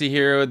love to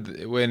hear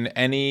when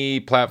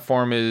any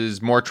platform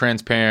is more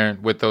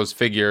transparent with those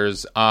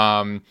figures.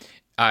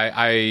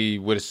 I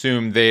would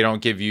assume they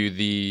don't give you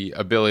the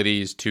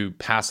abilities to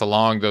pass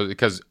along those,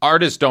 because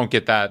artists don't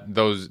get that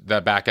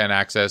back end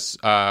access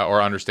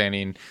or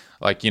understanding.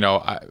 Like,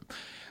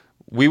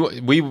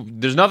 we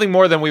there's nothing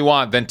more than we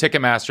want than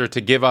Ticketmaster to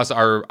give us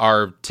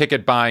our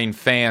ticket buying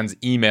fans'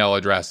 email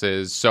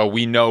addresses so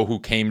we know who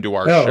came to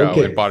our show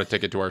and bought a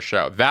ticket to our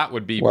show. That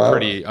would be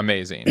pretty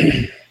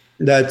amazing.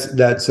 That's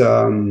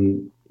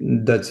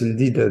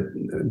indeed a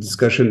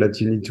discussion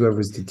that you need to have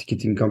with the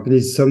ticketing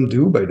companies. Some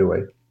do, by the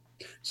way.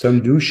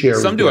 Some do share.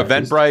 Some do.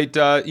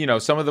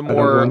 Eventbrite, some of the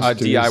more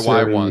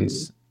DIY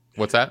ones.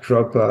 What's that?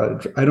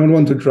 I don't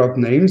want to drop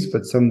names,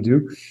 but some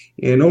do.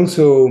 And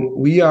also,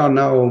 we are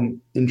now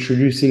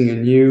introducing a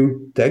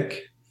new tech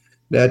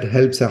that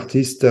helps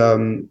artists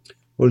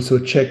also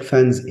check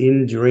fans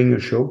in during a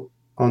show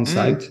on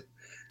site,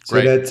 so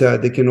that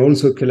they can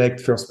also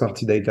collect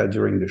first-party data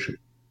during the show.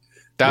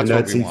 That's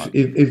what we want.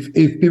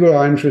 If people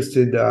are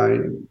interested,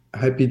 I'm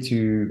happy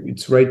to.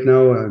 It's right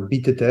now a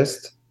beta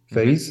test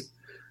phase.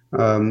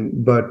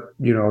 But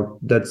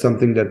that's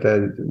something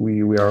that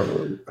we are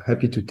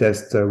happy to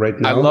test right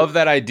now. I love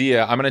that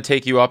idea. I'm going to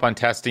take you up on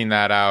testing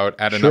that out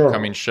at an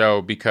upcoming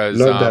show, because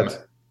that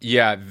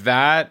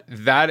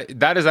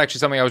is actually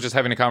something I was just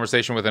having a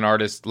conversation with an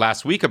artist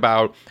last week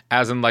about,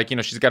 as in, like,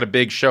 she's got a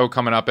big show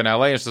coming up in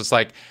LA. It's just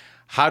like,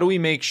 how do we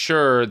make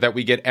sure that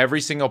we get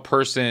every single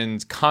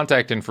person's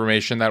contact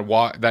information that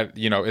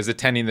is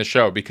attending the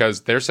show?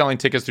 Because they're selling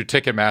tickets through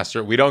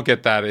Ticketmaster. We don't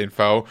get that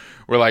info.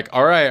 We're like,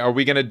 all right, are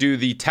we going to do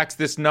the text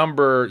this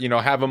number,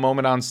 have a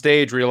moment on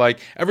stage where you're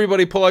like,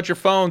 everybody pull out your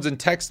phones and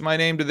text my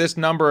name to this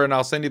number and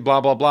I'll send you blah,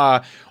 blah,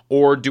 blah.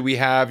 Or do we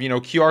have,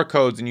 QR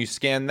codes and you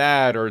scan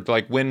that, or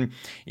like win,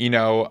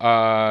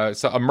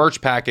 a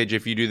merch package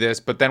if you do this?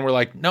 But then we're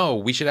like, no,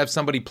 we should have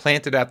somebody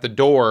planted at the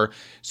door,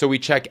 so we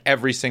check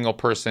every single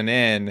person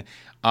in.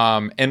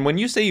 And when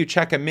you say you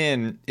check them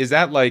in, is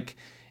that like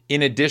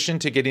in addition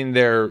to getting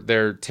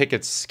their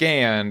tickets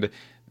scanned?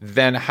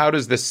 Then how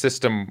does this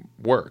system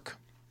work?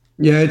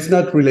 Yeah, it's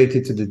not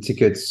related to the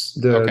tickets.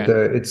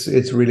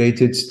 It's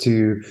related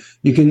to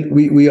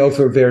we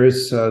offer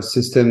various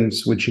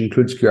systems which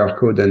includes QR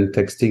code and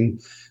texting,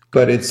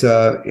 but it's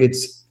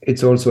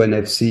also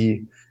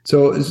NFC.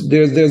 So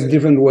there's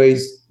different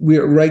ways.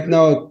 We're right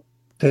now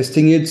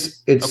testing it.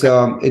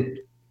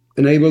 It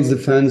enables the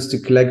fans to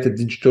collect a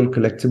digital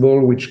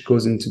collectible which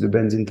goes into the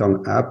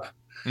Bandsintown app,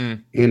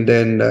 and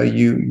then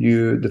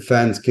the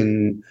fans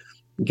can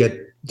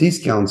get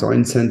discounts or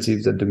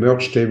incentives at the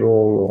merch table,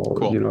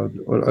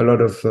 or a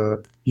lot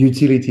of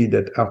utility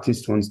that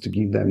artist wants to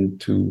give them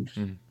to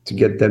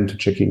get them to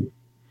check in.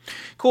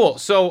 Cool.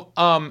 So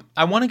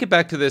I want to get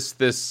back to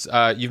this.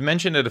 You've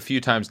mentioned it a few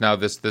times now.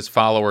 This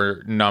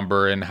follower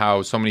number, and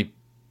how so many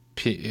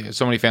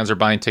fans are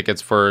buying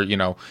tickets for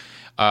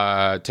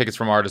tickets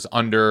from artists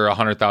under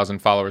 100,000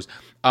 followers.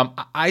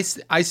 I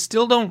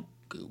still don't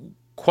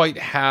quite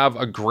have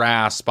a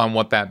grasp on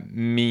what that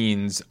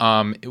means.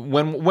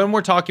 When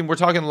we're talking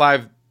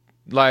live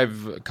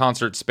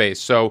concert space.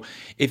 So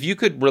if you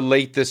could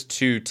relate this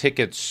to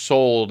tickets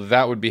sold,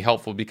 that would be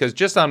helpful, because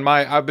just on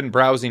I've been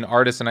browsing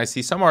artists and I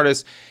see some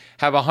artists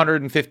have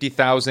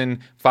 150,000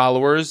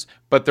 followers,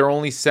 but they're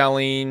only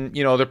selling,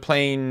 they're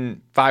playing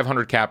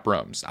 500 cap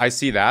rooms. I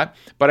see that.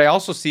 But I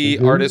also see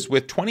artists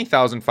with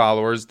 20,000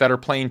 followers that are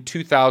playing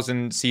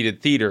 2,000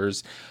 seated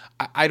theaters.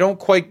 I don't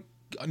quite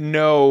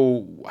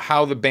know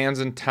how the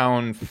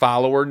Bandsintown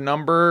follower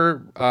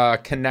number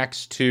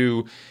connects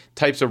to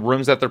types of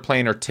rooms that they're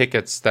playing or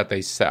tickets that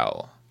they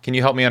sell. Can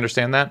you help me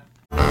understand that?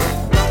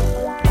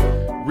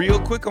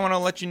 Real quick, I want to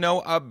let you know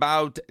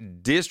about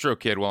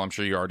DistroKid. Well, I'm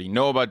sure you already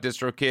know about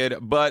DistroKid,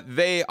 but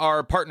they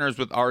are partners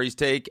with Ari's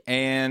Take,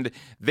 and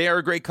they are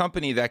a great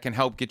company that can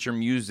help get your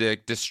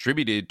music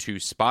distributed to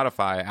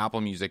Spotify,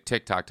 Apple Music,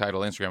 TikTok, Tidal,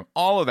 Instagram,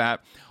 all of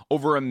that.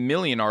 Over 1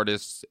 million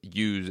artists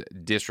use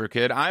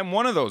DistroKid. I'm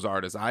one of those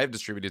artists. I have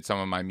distributed some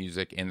of my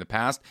music in the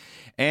past.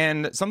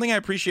 And something I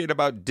appreciate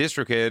about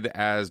DistroKid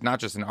as not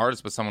just an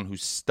artist, but someone who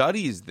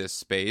studies this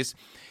space,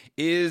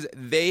 is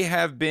they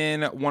have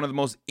been one of the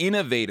most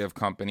innovative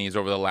companies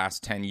over the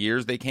last 10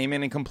 years. They came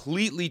in and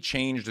completely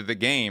changed the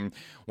game.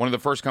 One of the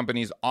first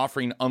companies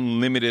offering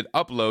unlimited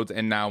uploads,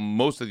 and now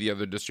most of the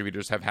other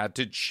distributors have had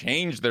to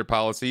change their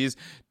policies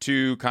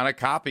to kind of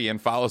copy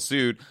and follow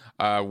suit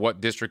what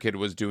DistroKid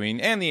was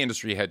doing, and the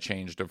industry had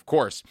changed, of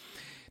course.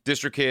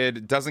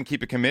 DistroKid doesn't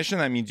keep a commission.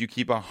 That means you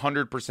keep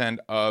 100%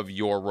 of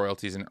your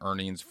royalties and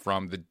earnings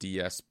from the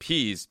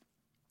DSPs.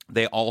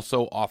 They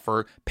also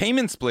offer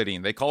payment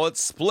splitting. They call it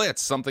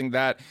splits, something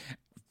that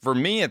for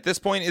me at this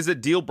point is a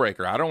deal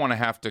breaker. I don't want to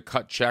have to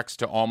cut checks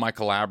to all my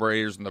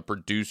collaborators and the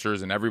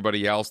producers and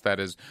everybody else that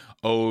is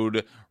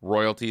owed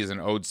royalties and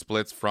owed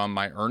splits from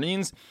my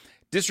earnings.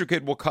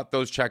 DistroKid will cut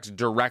those checks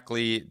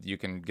directly. You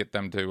can get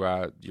them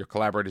to your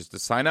collaborators to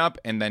sign up,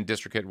 and then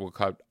DistroKid will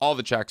cut all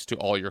the checks to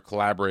all your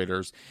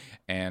collaborators.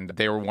 And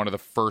they were one of the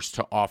first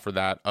to offer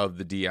that of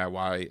the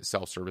DIY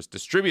self-service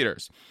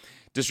distributors.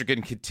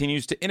 DistroKid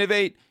continues to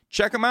innovate.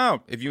 Check them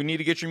out. If you need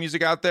to get your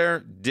music out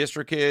there,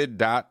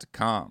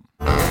 distrokid.com.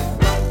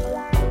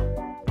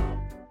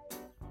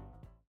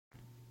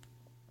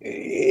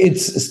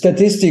 It's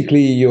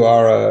statistically, you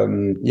are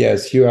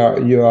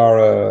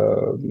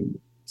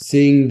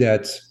seeing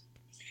that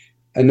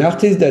an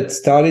artist that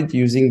started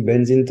using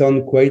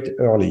Bandsintown quite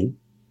early,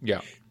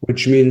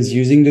 which means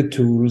using the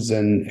tools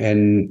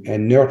and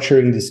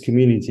nurturing this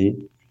community,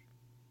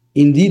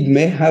 indeed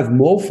may have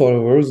more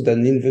followers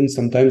than even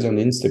sometimes on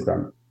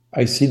Instagram.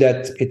 I see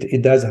that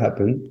it does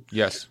happen.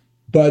 Yes.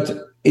 But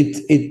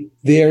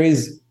there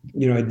is,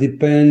 it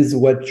depends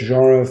what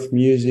genre of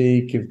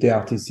music, if the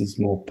artist is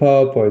more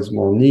pop or is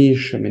more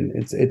niche. I mean,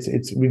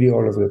 it's really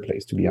all over the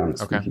place, to be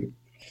honest with you.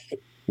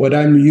 What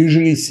I'm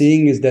usually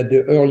seeing is that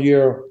the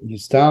earlier you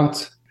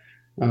start,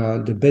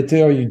 the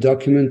better you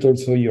document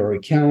also your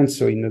account.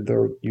 So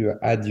you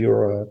add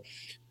your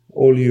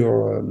all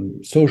your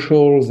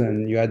socials,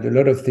 and you add a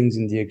lot of things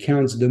in the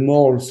accounts, the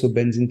more also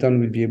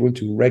Bandsintown will be able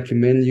to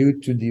recommend you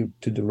to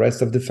the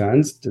rest of the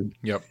fans, the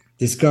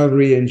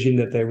discovery engine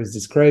that I was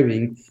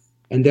describing,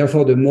 and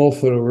therefore the more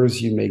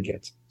followers you may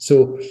get.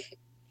 So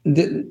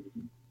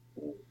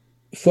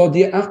for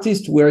the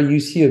artist where you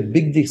see a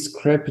big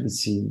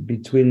discrepancy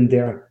between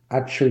their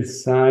actual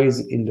size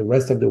in the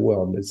rest of the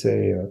world, let's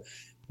say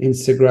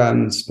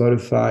Instagram,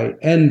 Spotify,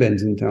 and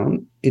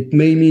Bandsintown, it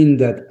may mean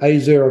that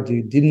either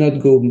they did not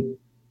go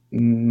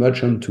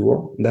much on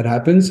tour. That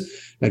happens.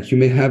 Like you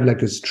may have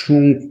like a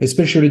strong,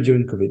 especially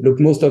during COVID. Look,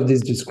 most of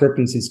these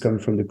discrepancies come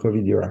from the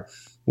COVID era,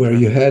 where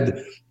you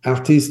had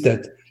artists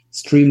that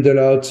streamed a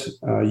lot,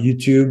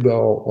 YouTube,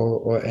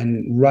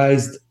 and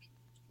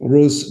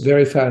rose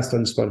very fast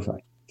on Spotify,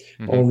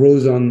 or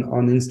rose on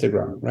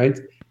Instagram, right?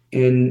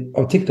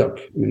 Or TikTok,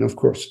 of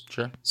course.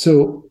 Sure.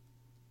 So,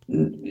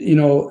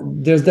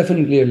 there's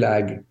definitely a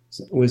lag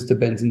with the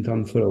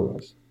Bandsintown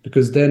followers,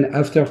 because then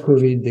after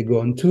COVID, they go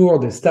on tour,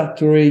 they start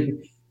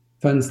touring,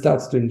 fans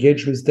starts to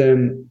engage with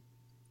them.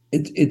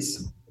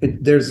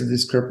 There's a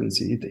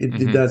discrepancy.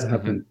 It does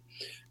happen.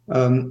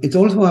 It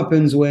also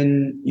happens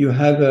when you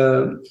have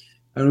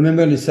I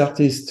remember this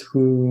artist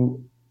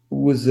who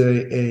was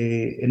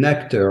an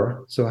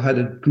actor, so had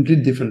a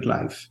complete different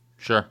life.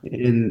 Sure.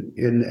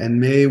 And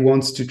May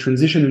wants to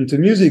transition into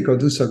music or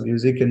do some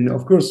music. And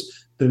of course,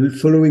 the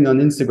following on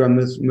Instagram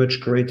is much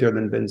greater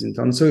than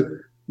Bandsintown. So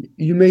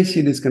you may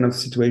see this kind of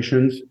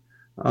situations.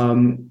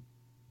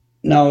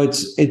 Now it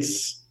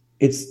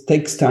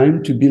takes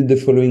time to build the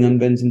following on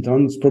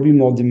Bandsintown. It's probably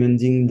more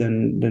demanding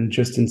than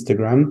just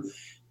Instagram.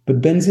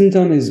 But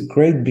Bandsintown is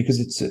great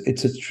because it's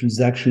a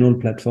transactional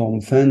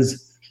platform.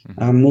 Fans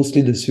are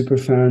mostly the super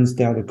fans.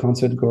 They are the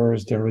concert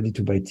goers. They're ready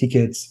to buy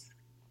tickets.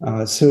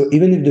 So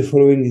even if the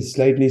following is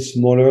slightly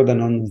smaller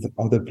than on the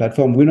other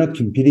platform, we're not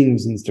competing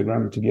with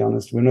Instagram, to be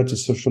honest. We're not a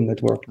social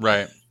network.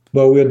 Right.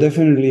 But we're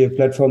definitely a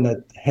platform that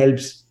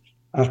helps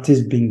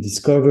artists being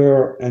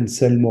discovered and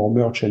sell more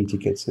merch and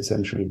tickets,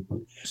 essentially.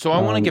 So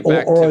I want to get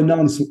back or to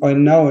announce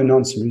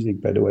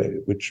music, by the way,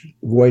 which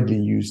widely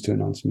used to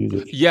announce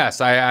music.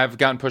 Yes, I've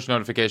gotten push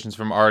notifications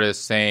from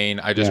artists saying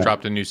I just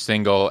dropped a new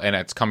single and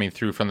it's coming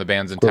through from the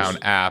Bandsintown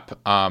app,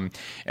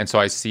 and so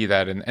I see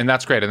that, and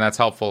that's great and that's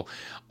helpful.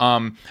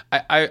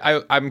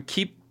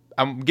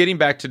 I'm getting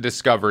back to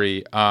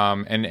discovery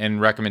and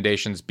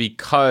recommendations,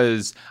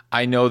 because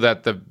I know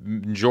that the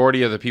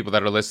majority of the people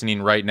that are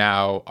listening right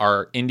now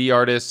are indie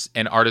artists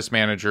and artist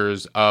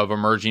managers of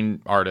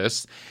emerging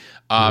artists.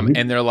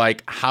 And they're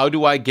like, how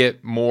do I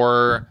get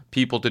more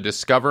people to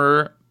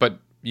discover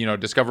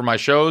my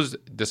shows,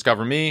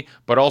 discover me,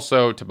 but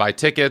also to buy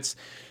tickets?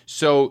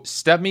 So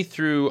step me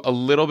through a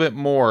little bit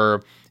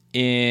more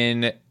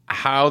in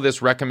how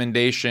this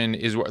recommendation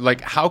is, like,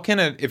 how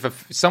can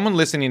if someone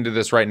listening to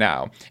this right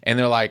now and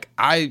they're like,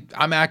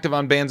 I'm active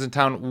on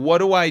Bandsintown, what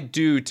do I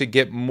do to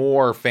get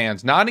more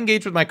fans? Not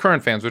engage with my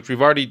current fans, which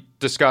we've already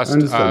discussed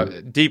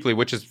deeply,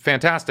 which is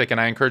fantastic, and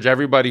I encourage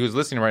everybody who's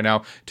listening right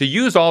now to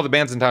use all the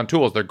Bandsintown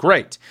tools. They're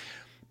great.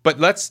 But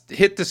let's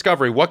hit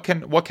discovery. What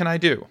can I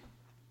do?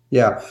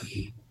 Yeah.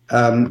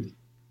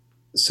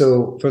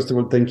 So first of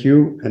all, thank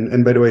you.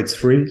 And by the way, it's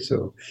free.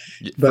 So,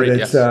 but free,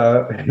 it's,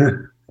 yes.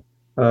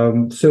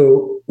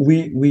 So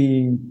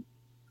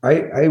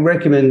I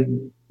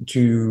recommend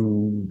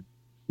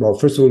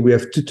first of all, we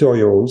have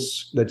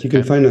tutorials that you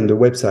can find on the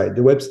website.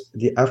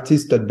 The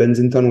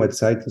artist.bandsintown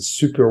website is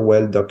super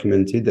well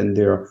documented, and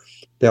there are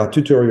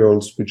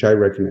tutorials which I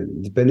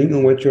recommend. Depending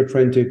on what you're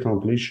trying to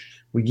accomplish,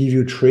 we give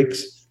you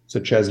tricks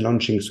such as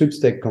launching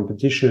sweepstake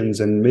competitions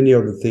and many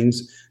other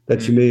things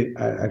that you may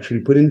actually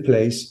put in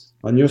place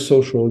on your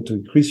social to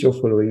increase your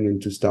following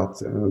and to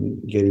start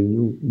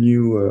getting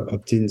new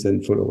opt-ins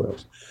and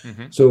followers.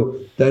 So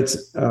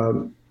that's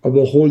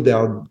overall, there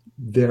are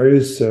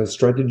various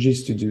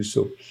strategies to do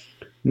so.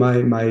 My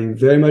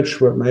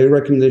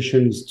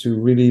recommendation is to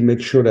really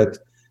make sure that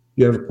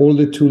you have all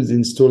the tools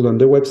installed on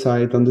the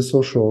website, on the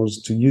socials,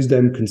 to use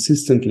them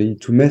consistently,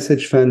 to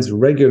message fans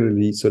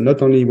regularly. So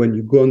not only when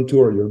you go on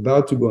tour, you're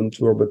about to go on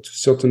tour, but to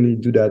certainly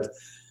do that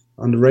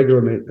on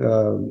regularly.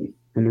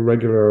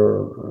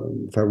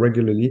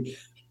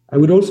 I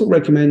would also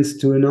recommend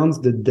to announce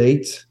the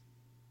date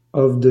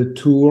of the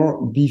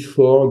tour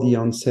before the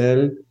on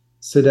sale,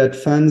 so that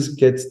fans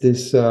get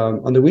this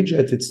on the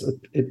widget.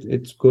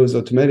 It goes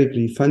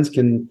automatically. Fans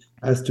can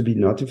ask to be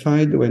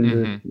notified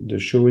when the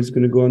show is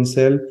going to go on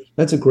sale.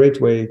 That's a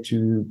great way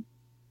to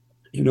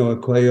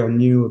acquire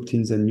new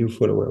opt-ins and new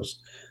followers.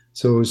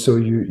 So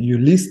you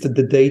list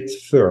the date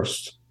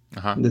first.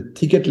 The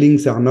ticket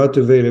links are not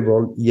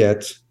available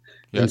yet.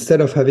 Yep.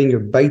 Instead of having a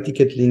buy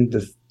ticket link,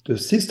 the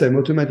system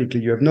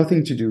automatically, you have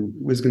nothing to do,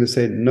 was going to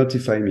say,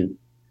 notify me.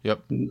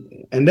 Yep.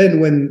 And then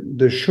when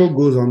the show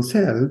goes on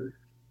sale,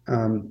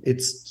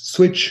 it's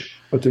switch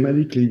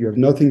automatically. You have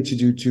nothing to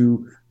do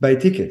to buy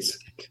tickets.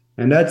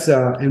 And that's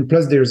and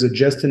plus there's a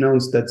just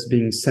announced that's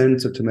being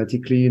sent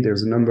automatically.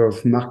 There's a number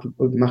of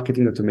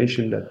marketing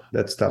automation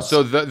that starts.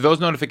 So those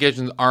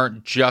notifications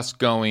aren't just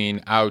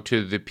going out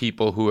to the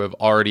people who have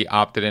already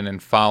opted in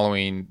and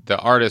following the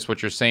artist.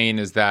 What you're saying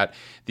is that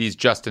these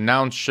just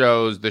announced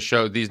shows,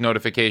 these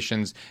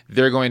notifications,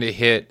 they're going to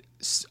hit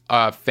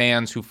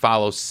fans who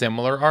follow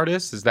similar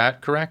artists. Is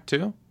that correct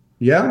too?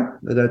 Yeah,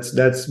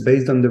 that's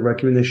based on the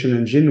recommendation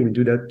engine. We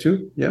do that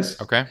too. Yes.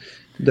 Okay.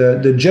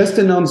 The just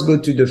announced go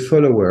to the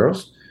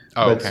followers,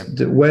 but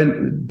they're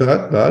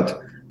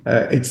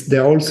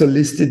also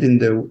listed in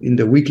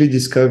the weekly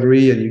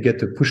discovery, and you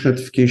get a push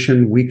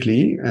notification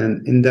weekly.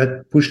 And in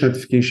that push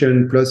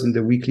notification plus in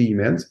the weekly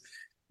emails,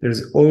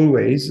 there's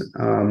always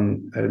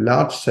a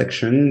large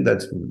section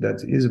that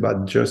is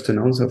about just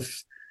announced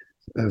of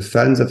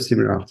fans of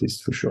similar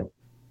artists for sure.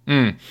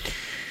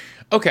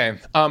 Okay.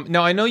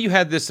 Now I know you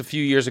had this a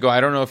few years ago. I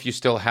don't know if you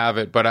still have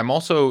it, but I'm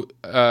also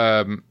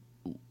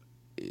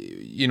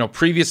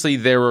previously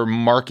there were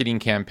marketing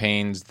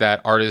campaigns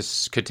that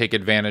artists could take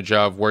advantage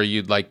of where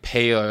you'd like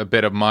pay a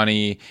bit of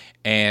money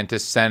and to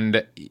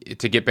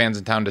get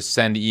Bandsintown to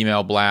send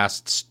email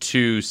blasts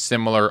to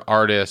similar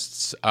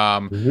artists.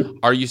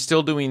 Are you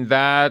still doing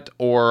that,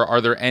 or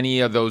are there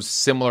any of those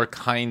similar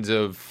kinds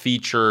of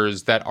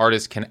features that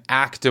artists can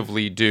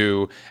actively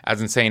do,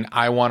 as in saying,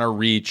 I want to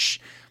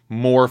reach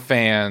more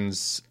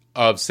fans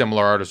of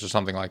similar artists or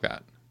something like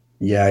that?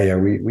 Yeah,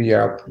 we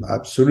are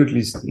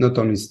absolutely not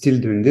only still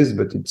doing this,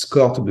 but it's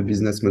core to the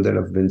business model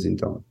of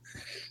Bandsintown.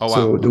 Oh, wow.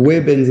 So the way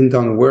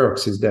Bandsintown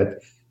works is that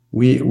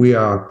we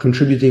are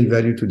contributing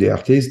value to the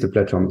artist. The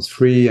platform is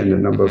free, and a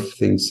number of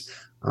things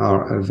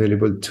are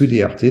available to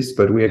the artist,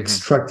 but we're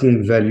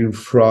extracting value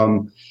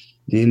from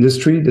the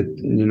industry,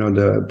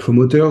 the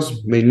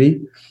promoters mainly,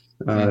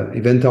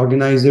 event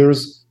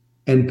organizers,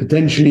 and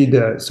potentially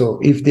so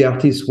if the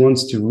artist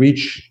wants to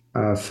reach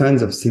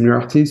fans of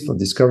similar artists for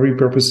discovery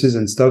purposes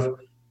and stuff,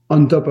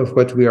 on top of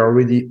what we are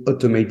already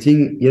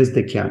automating, yes,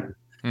 they can.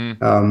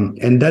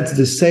 And that's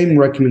the same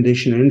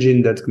recommendation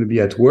engine that's going to be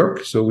at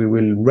work. So we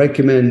will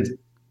recommend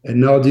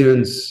an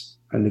audience,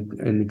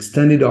 an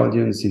extended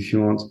audience, if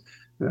you want,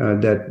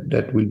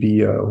 that will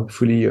be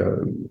hopefully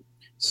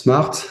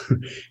smart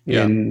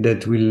and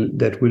that will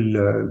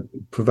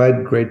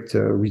provide great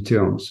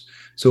returns.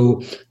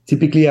 So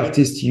typically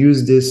artists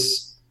use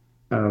this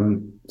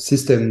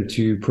system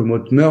to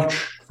promote merch,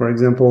 for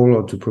example,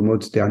 or to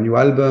promote their new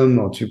album,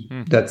 or to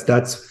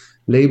that's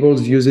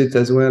labels use it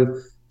as well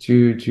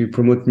to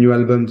promote new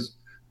albums.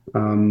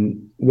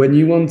 When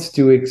you want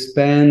to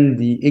expand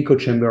the echo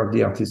chamber of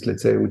the artist,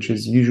 let's say, which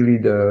is usually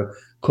the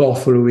core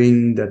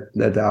following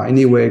that are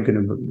anyway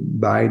going to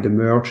buy the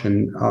merch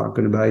and are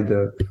going to buy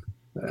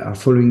are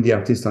following the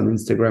artist on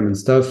Instagram and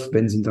stuff,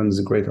 Bandsintown is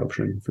a great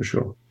option for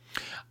sure.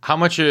 How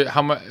much,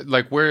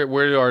 like, where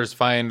do artists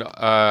find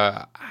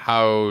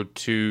how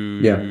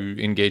to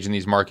engage in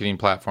these marketing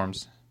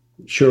platforms?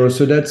 Sure.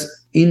 So that's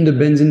in the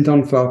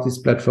Bandsintown for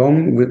Artists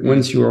platform.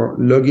 Once you're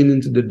logging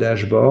into the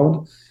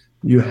dashboard,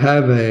 you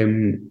have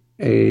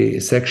a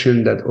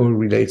section that all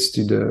relates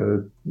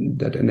to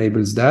that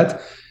enables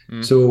that.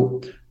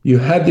 So you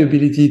have the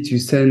ability to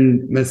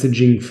send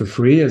messaging for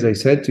free, as I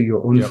said, to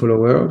your own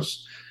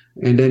followers.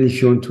 And then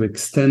if you want to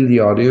extend the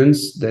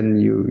audience, then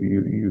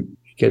you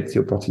get the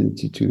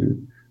opportunity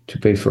to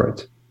pay for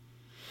it.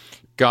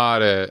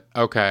 Got it.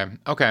 Okay.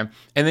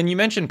 And then you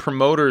mentioned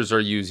promoters are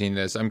using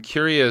this. I'm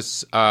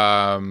curious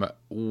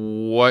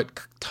what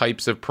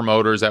types of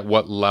promoters at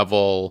what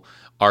level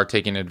are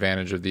taking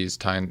advantage of these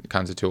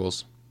kinds of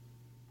tools.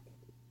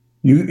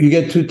 You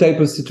get two types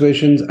of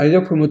situations.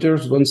 Either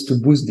promoters wants to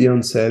boost the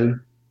on sale,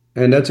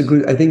 and I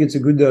think it's a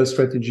good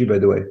strategy, by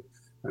the way,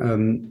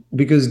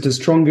 because the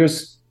stronger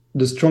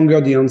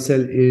the on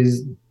sale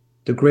is,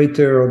 the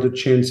greater the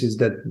chances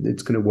that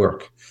it's going to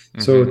work.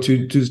 Mm-hmm. So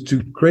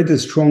to create a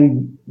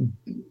strong,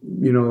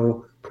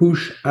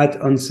 push at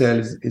on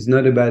sale is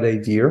not a bad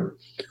idea.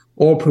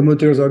 Or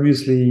promoters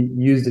obviously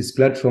use this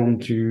platform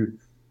to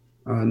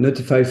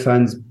notify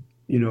fans,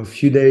 a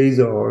few days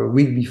or a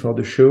week before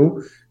the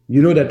show.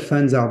 You know that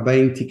fans are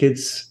buying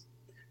tickets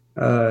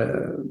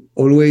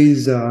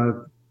always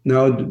now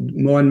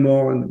more and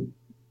more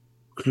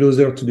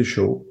closer to the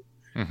show.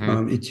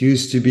 Mm-hmm. It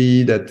used to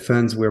be that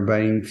fans were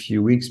buying a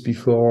few weeks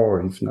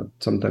before, or if not,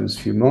 sometimes a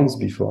few months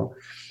before.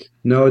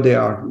 Now they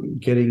are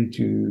getting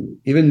to,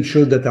 even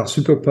shows that are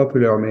super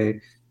popular may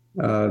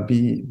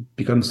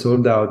become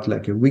sold out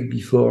like a week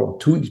before or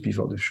 2 weeks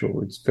before the show.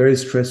 It's very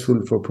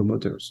stressful for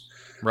promoters.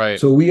 Right.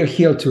 So we are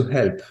here to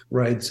help,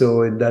 right?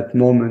 So in that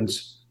moment,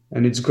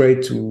 and it's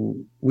great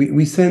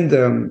we send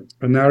an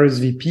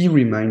RSVP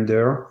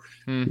reminder,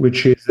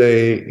 which is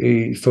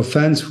for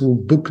fans who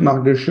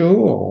bookmark the show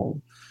or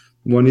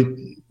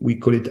we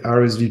call it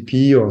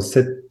RSVP or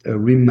set a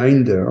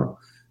reminder.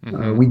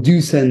 Mm-hmm. We do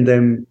send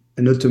them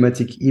an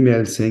automatic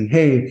email saying,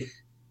 "Hey,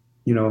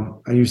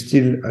 are you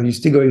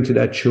still going to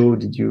that show?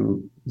 Did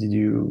you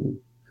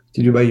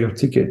buy your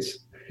tickets?"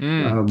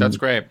 That's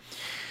great.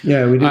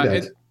 Yeah, we did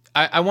that.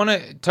 I want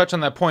to touch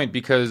on that point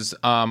because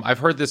I've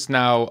heard this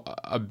now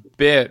a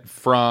bit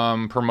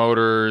from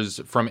promoters,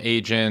 from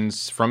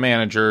agents, from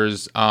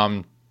managers,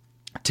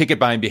 ticket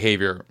buying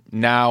behavior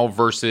now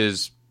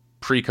versus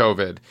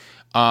pre-COVID.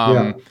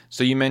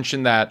 So you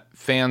mentioned that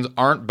fans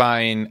aren't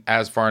buying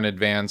as far in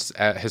advance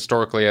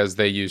historically as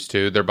they used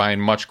to. They're buying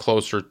much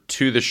closer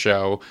to the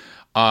show.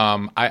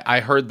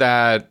 I heard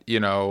that,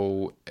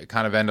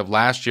 kind of end of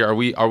last year.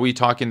 Are we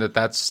talking that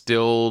that's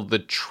still the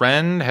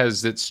trend?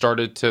 Has it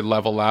started to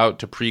level out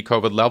to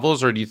pre-COVID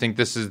levels, or do you think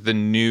this is the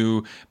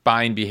new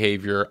buying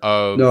behavior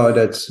of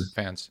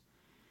fans?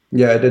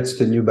 Yeah, that's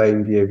the new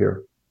buying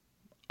behavior.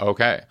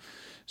 Okay.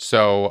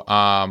 So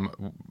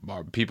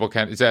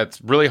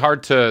it's really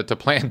hard to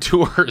plan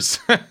tours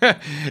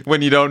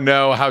when you don't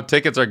know how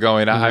tickets are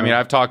going. Yeah. I mean,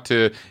 I've talked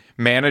to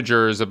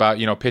managers about,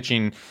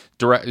 pitching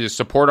direct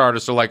support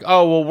artists are like,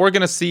 oh, well, we're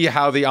going to see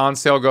how the on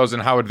sale goes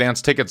and how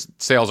advanced ticket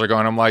sales are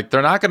going. I'm like,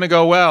 they're not going to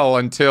go well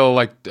until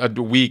like a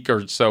week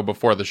or so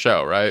before the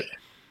show, right?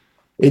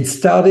 It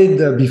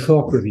started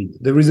before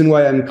COVID. The reason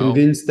why I'm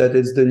convinced that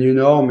it's the new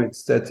norm,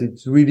 it's that it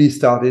really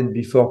started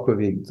before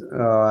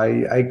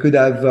COVID. I could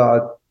have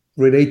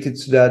related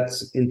to that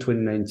in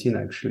 2019,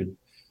 actually.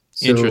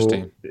 So,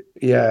 interesting.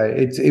 Yeah,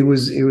 it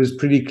was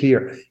pretty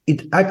clear.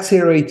 It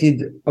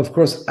accelerated, of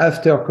course,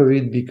 after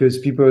COVID because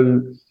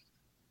people,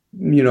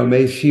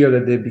 may fear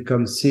that they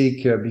become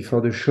sick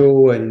before the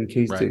show and in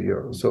case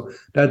so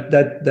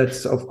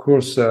that's of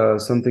course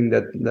something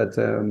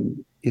that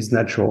is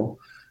natural.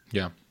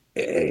 Yeah,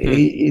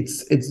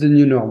 it's the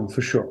new norm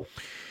for sure.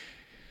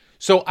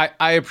 So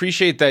I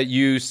appreciate that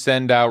you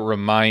send out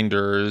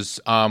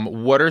reminders.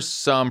 What are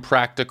some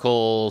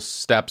practical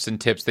steps and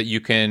tips that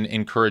you can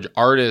encourage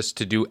artists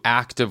to do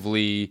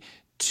actively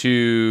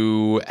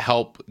to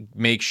help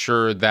make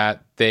sure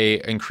that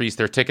they increase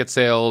their ticket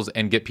sales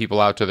and get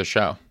people out to the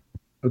show?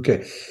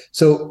 Okay.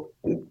 So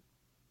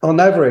on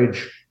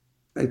average,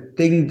 I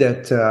think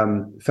that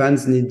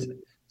fans need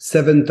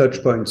 7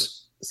 touch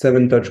points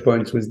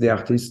with the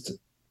artist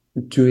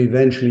to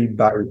eventually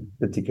buy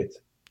the ticket.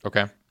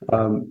 Okay.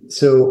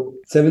 So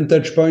 7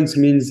 touch points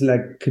means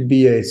could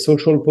be a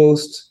social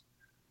post,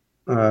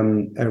 a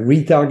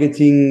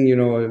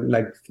retargeting,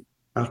 like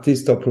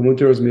artists or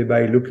promoters may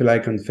buy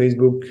lookalike on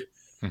Facebook.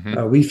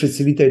 We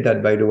facilitate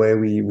that, by the way.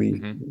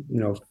 We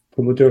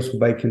promoters who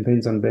buy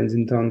campaigns on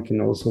Bandsintown can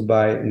also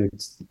buy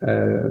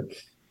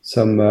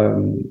some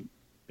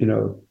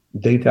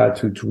data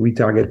to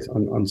retarget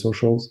on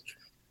socials.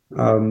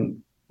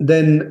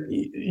 Then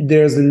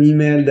there's an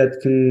email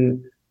that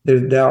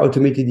there are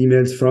automated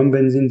emails from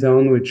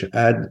Bandsintown which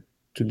add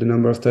to the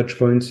number of touch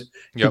points.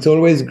 Yep. It's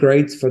always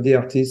great for the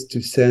artists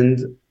to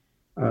send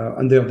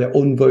under their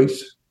own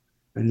voice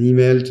an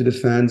email to the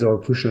fans or a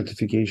push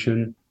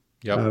notification.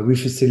 Yep. We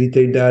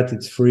facilitate that.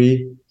 It's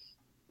free.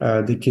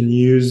 They can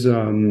use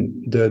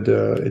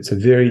it's a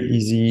very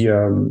easy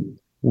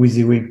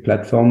WYSIWYG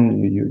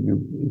platform.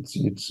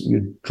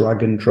 You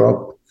drag and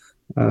drop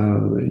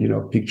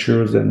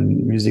pictures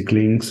and music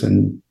links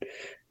and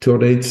tour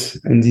dates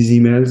and these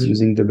emails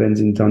using the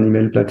Bandsintown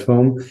email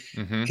platform.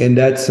 And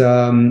that's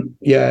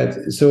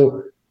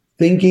so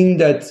thinking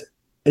that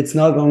it's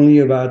not only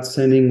about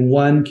sending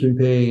one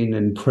campaign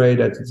and pray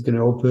that it's going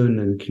to open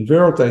and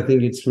convert. I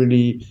think it's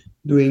really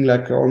doing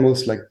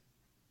almost like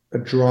a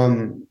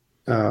drum,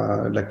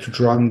 like to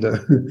drum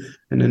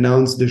and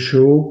announce the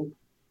show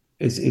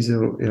I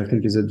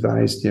think is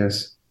advised.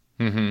 Yes.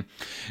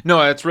 No,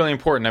 that's really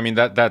important. I mean,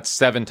 that's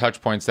 7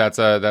 touch points. That's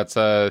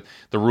the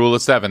rule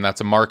of 7.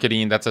 That's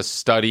a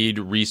studied,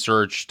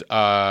 researched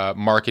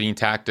marketing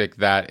tactic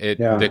that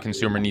the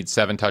consumer needs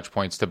 7 touch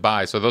points to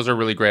buy. So those are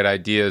really great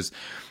ideas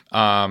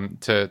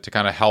to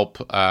kind of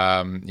help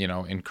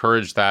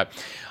encourage that.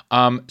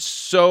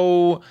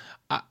 So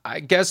I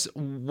guess,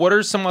 what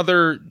are some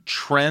other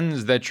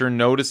trends that you're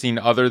noticing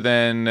other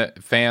than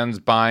fans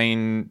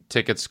buying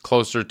tickets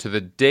closer to the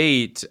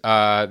date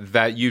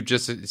that you've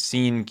just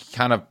seen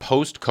kind of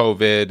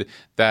post-COVID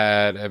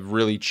that have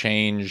really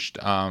changed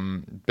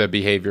the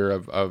behavior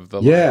of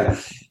the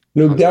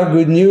Look, there are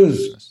good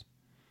news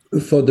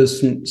for the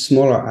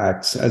smaller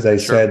acts. As I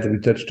said, we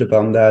touched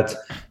upon that.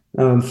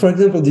 For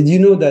example, did you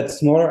know that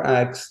smaller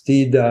acts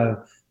did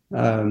or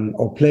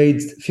played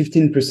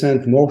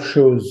 15% more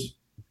shows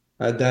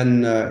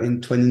than in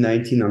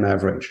 2019 on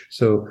average?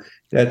 So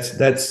that's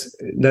I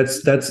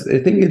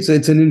think it's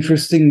an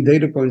interesting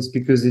data points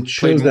because it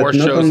shows that more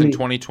not shows only in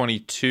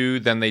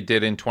 2022 than they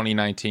did in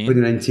 2019.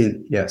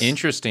 2019, yes.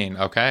 Interesting.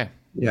 Okay.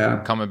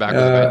 Yeah. Coming back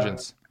with a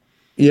vengeance.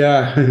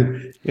 Yeah,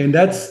 and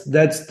that's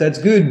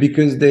good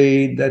because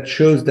that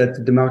shows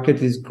that the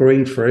market is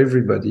growing for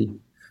everybody,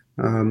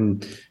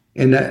 and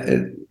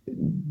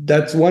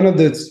that's one of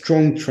the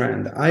strong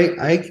trend.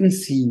 I can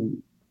see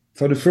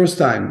for the first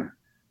time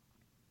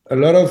a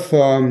lot of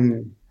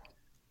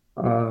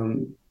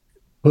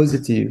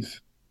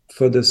positive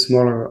for the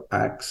smaller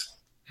acts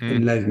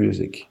in live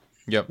music.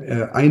 Yep.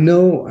 I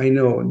know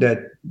that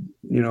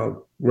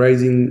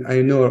rising.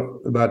 I know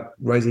about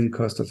rising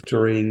cost of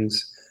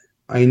tourings.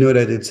 I know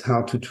that it's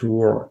hard to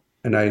tour,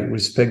 and I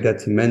respect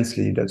that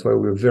immensely. That's why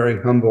we're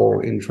very humble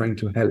in trying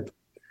to help.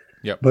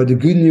 Yep. But the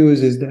good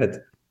news is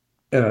that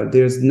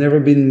there's never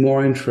been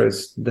more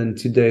interest than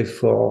today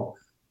for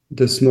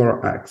the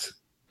smaller acts.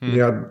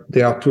 They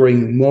are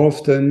touring more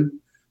often.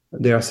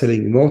 They are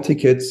selling more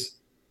tickets,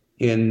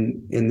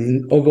 and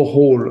in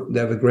overall, they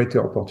have a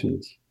greater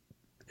opportunity.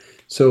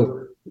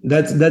 So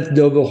that's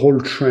the overall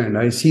trend.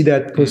 I see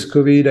that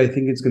post-COVID. I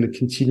think it's going to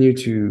continue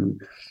to.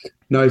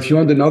 Now, if you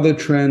want another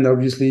trend,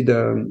 obviously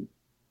the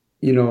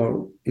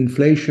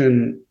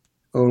inflation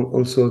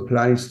also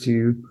applies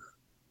to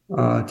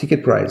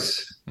ticket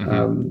price.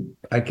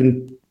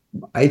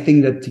 I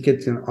think that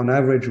tickets on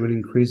average will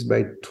increase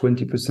by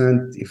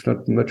 20%, if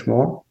not much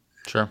more,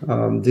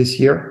 this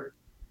year.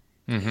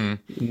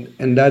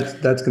 And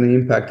that's going to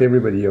impact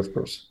everybody, of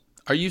course.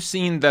 Are you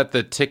seeing that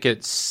the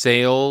ticket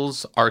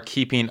sales are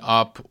keeping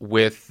up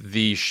with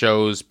the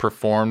shows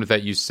performed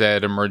that you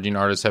said emerging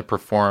artists have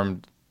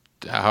performed?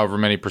 However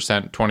many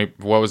percent, 20,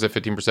 what was it,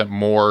 15%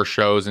 more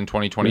shows in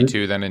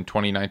 2022 than in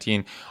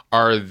 2019?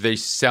 Are they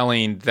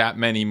selling that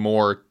many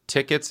more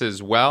tickets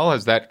as well?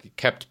 Has that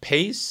kept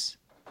pace?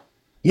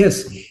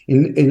 Yes.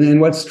 And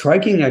what's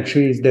striking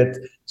actually is that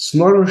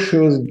smaller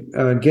shows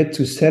get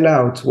to sell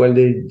out while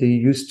they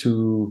used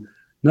to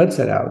not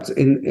sell out.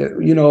 And,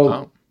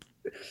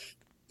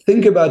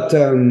 think about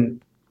the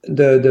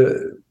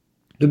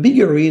big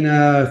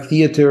arena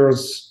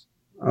theaters,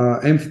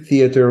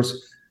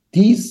 amphitheaters.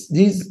 These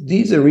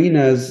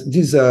arenas,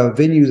 these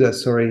venues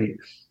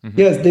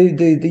yes,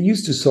 they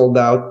used to sell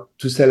out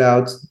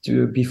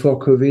before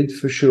COVID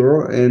for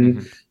sure,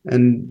 and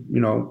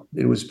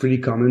it was pretty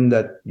common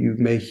that you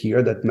may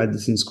hear that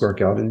Madison Square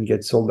Garden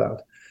gets sold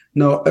out.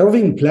 Now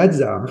Irving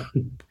Plaza,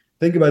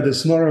 think about the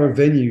smaller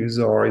venues,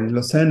 or in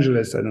Los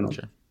Angeles, I don't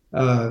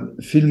know,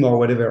 Fillmore,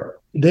 whatever.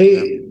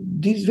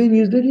 These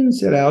venues, they didn't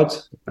sell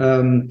out.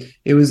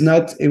 It was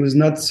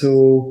not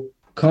so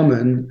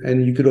common,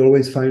 and you could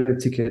always find the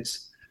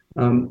tickets.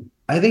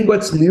 I think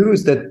what's new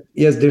is that,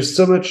 yes, there's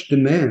so much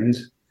demand.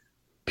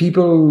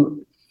 People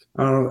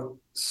are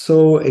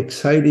so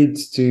excited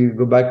to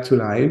go back to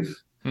live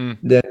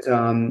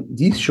that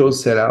these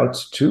shows sell out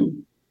too.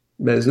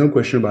 There's no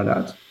question about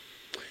that.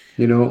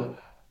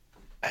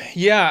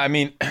 Yeah, I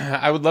mean,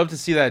 I would love to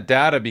see that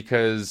data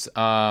because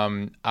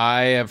I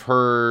have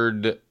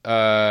heard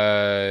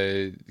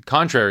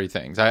contrary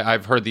things.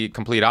 I've heard the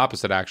complete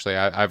opposite, actually.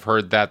 I've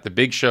heard that the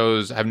big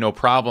shows have no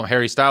problem.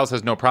 Harry Styles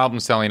has no problem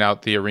selling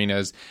out the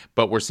arenas,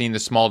 but we're seeing the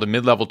small to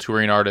mid-level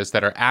touring artists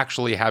that are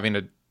actually having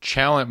a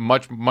challenge,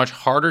 much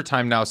harder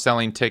time now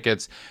selling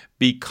tickets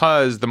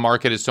because the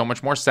market is so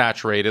much more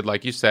saturated.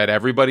 Like you said,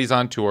 everybody's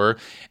on tour,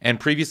 and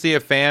previously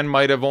a fan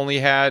might have only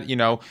had,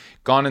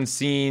 gone and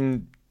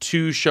seen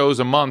 2 shows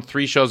a month,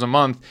 3 shows a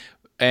month,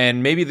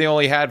 and maybe they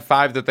only had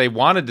 5 that they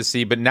wanted to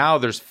see, but now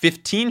there's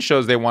 15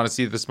 shows they want to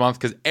see this month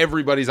because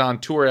everybody's on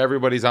tour,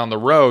 everybody's on the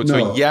road. No.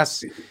 So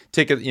yes,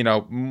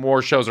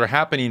 more shows are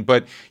happening,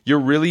 but you're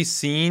really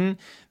seeing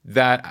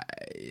that,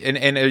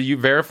 and are you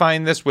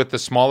verifying this with the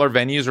smaller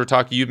venues?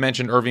 You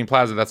mentioned Irving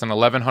Plaza, that's an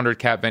 1,100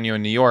 cap venue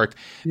in New York.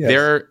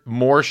 Yes.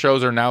 More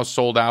shows are now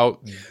sold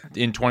out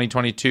in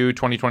 2022,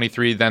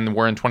 2023 than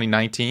were in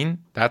 2019.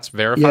 That's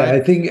verified. Yeah,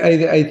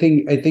 I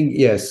think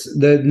yes.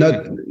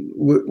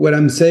 What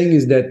I'm saying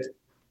is that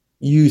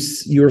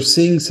you're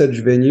seeing such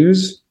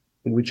venues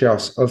which are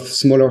of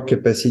smaller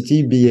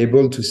capacity be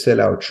able to sell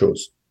out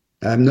shows.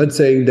 I'm not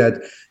saying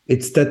that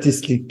it's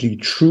statistically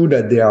true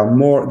that they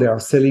are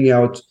selling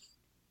out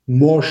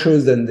more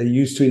shows than they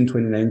used to in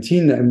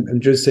 2019. I'm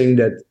just saying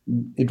that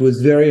it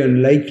was very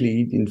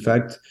unlikely, in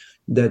fact,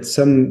 that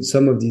some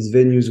of these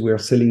venues were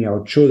selling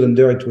out shows, and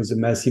there it was a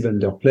massive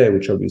underplay,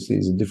 which obviously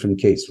is a different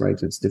case,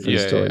 right? It's a different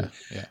story.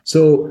 Yeah.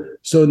 So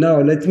now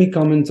let me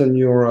comment on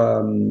your,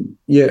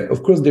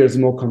 of course there's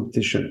more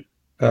competition.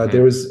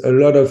 There was a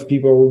lot of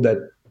people that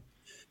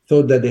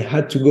thought that they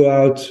had to go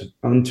out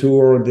on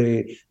tour.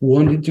 They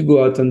wanted to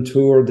go out on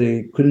tour.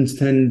 They couldn't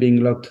stand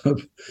being locked up.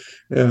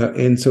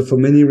 And so for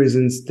many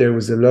reasons, there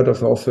was a lot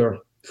of offer,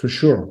 for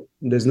sure.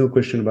 There's no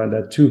question about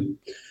that too.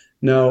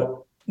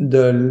 Now,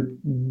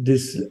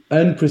 this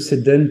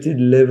unprecedented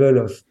level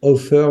of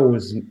offer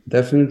was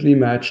definitely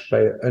matched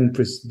by an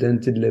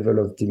unprecedented level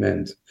of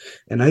demand.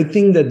 And I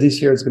think that this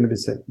year is going to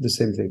be the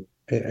same thing.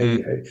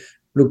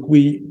 Look,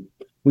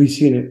 we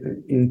see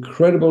an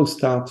incredible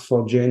start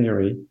for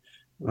January,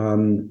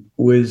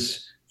 with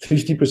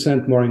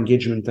 50% more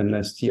engagement than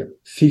last year,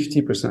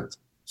 50%.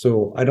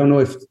 So I don't know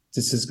if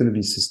this is going to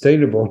be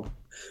sustainable,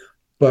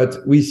 but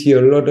we see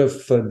a lot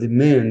of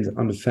demand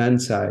on the fan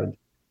side,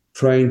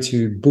 trying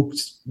to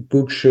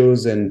book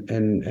shows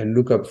and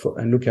look out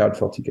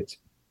for tickets.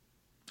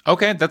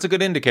 Okay, that's a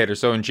good indicator.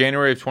 So in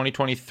January of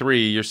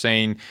 2023, you're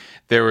saying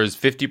there was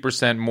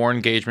 50% more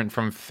engagement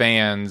from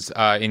fans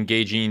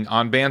engaging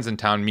on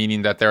Bandsintown,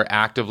 meaning that they're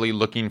actively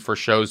looking for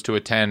shows to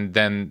attend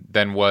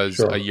than was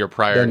a year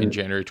prior in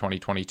January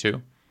 2022?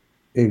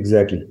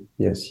 Exactly.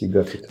 Yes, you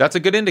got it. That's a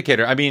good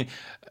indicator. I mean,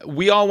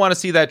 we all want to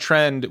see that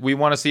trend. We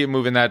want to see it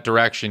move in that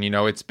direction.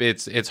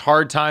 It's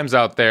hard times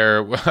out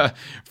there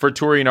for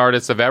touring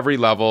artists of every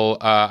level.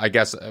 I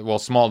guess,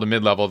 small to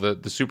mid level, the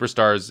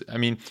superstars. I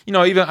mean,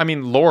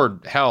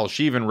 Lord, hell,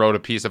 she even wrote a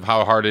piece of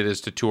how hard it is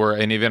to tour,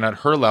 and even at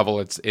her level,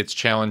 it's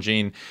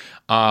challenging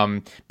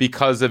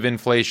because of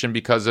inflation,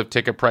 because of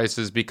ticket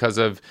prices, because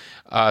of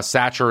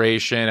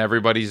saturation.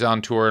 Everybody's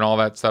on tour and all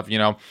that stuff.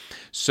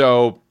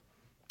 So.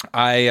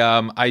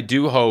 I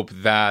do hope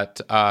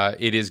that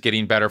it is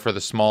getting better for the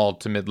small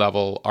to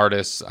mid-level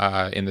artists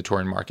in the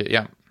touring market.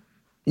 Yeah.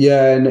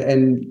 Yeah,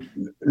 and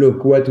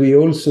look, what we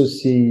also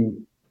see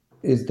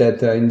is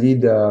that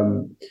indeed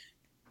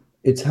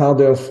it's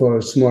harder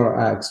for smaller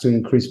acts to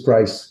increase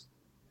price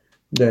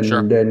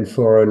than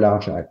for a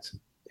large act,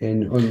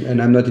 and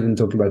I'm not even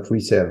talking about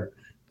resale.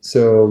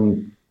 So,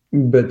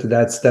 but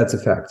that's a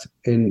fact,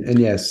 and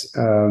yes,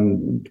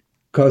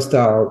 costs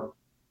are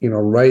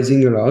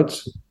rising a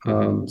lot.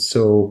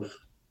 So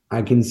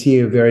I can see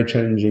a very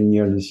challenging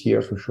year this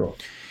year for sure.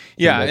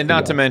 Yeah, and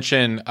not to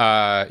mention,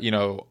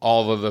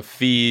 all of the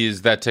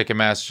fees that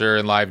Ticketmaster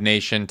and Live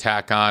Nation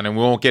tack on, and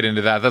we won't get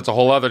into that. That's a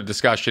whole other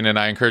discussion, and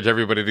I encourage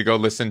everybody to go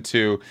listen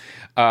to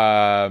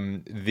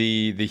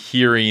the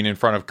hearing in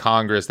front of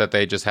Congress that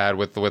they just had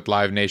with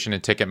Live Nation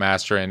and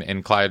Ticketmaster,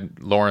 and Clyde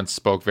Lawrence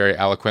spoke very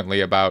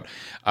eloquently about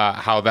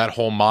how that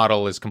whole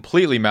model is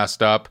completely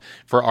messed up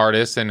for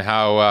artists, and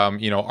how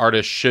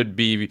artists should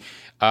be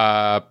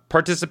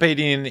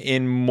participating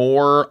in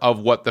more of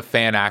what the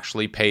fan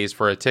actually pays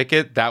for a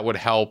ticket. That would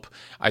help,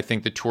 I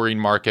think, the touring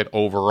market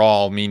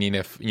overall, meaning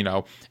if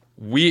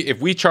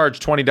we charge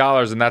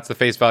 $20 and that's the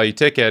face value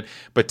ticket,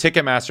 but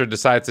Ticketmaster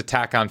decides to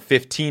tack on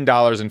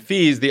 $15 in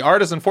fees, the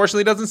artist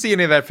unfortunately doesn't see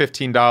any of that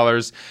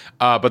 $15,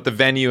 but the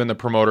venue and the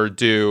promoter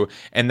do,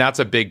 and that's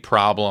a big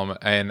problem.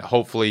 And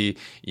hopefully,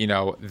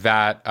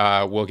 that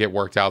will get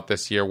worked out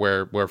this year,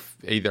 where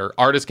either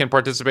artists can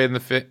participate in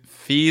the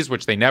fees,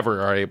 which they never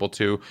are able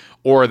to,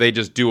 or they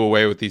just do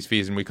away with these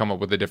fees and we come up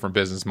with a different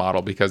business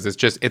model, because it's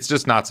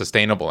just not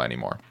sustainable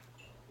anymore.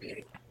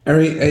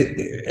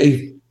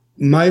 Ari,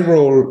 my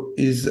role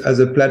is, as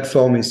a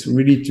platform, is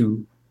really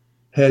to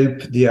help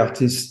the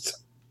artists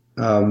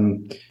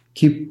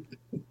keep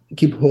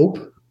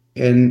hope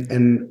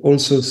and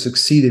also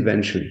succeed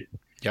eventually.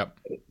 Yep.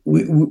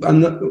 I'm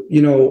not,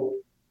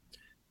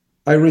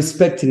 I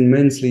respect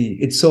immensely.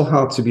 It's so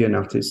hard to be an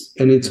artist,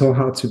 and it's so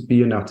hard to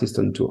be an artist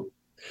on tour.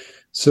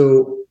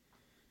 So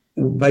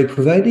by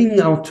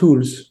providing our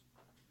tools,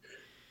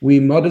 we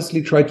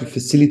modestly try to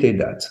facilitate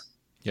that.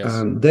 Yes.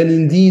 Then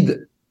indeed,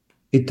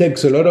 it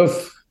takes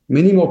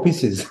many more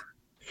pieces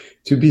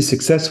to be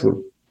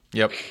successful.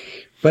 Yep.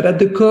 But at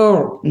the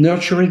core,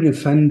 nurturing a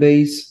fan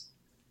base,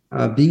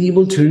 being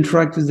able to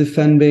interact with the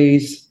fan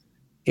base,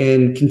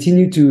 and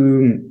continue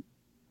to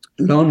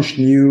launch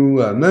new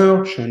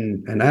merch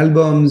and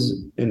albums,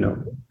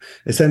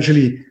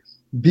 essentially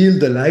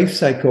build a life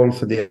cycle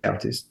for the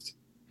artist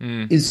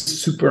is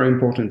super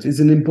important. It's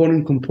an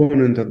important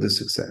component of the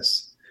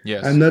success.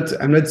 Yes. I'm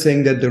not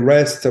saying that the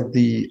rest of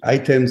the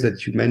items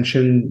that you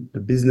mentioned, the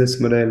business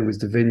model with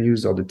the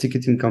venues or the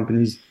ticketing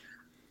companies,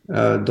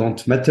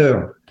 don't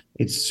matter.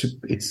 It's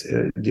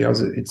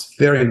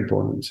very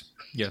important.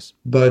 Yes.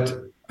 But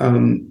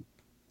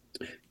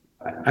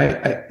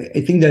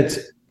I think that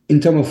in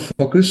terms of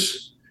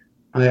focus,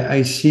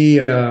 I see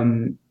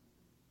that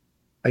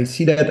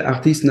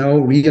artists now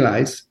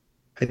realize.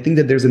 I think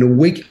that there's an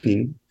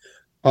awakening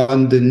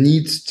on the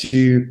need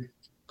to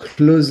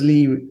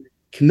closely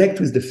connect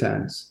with the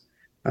fans,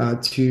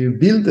 to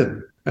build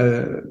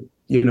a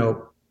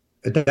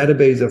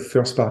database of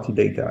first-party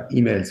data,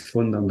 emails,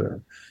 phone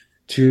number,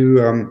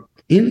 to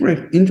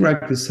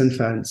interact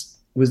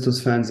with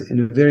those fans in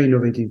a very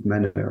innovative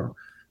manner.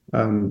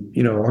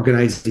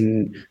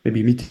 Organizing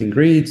maybe meet and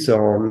greets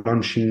or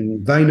launching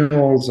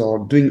vinyls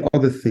or doing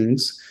other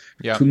things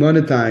to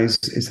monetize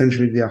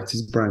essentially the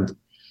artist brand.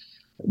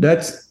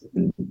 That's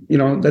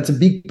a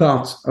big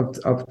part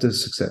of the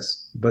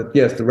success. But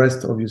yes, the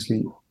rest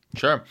obviously.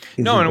 Sure.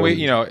 No,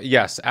 important. And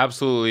yes,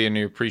 absolutely. And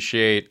we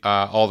appreciate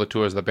all the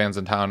tours that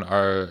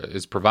Bandsintown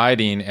is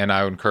providing. And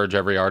I would encourage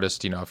every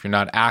artist, if you're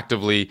not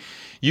actively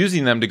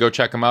using them, to go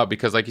check them out,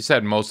 because like you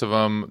said, most of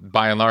them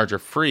by and large are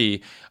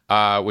free,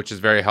 which is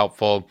very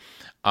helpful.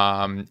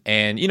 And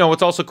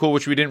what's also cool,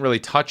 which we didn't really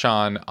touch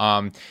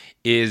on,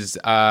 is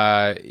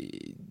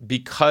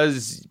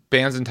because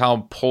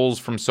Bandsintown pulls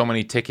from so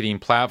many ticketing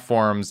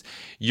platforms,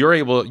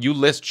 you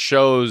list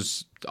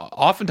shows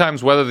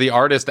oftentimes whether the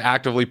artist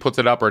actively puts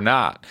it up or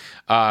not,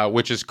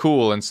 which is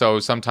cool. And so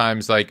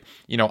sometimes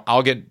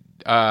I'll get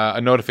a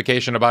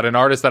notification about an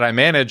artist that I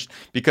managed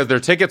because their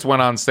tickets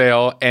went on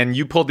sale, and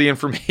you pulled the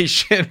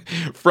information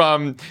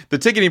from the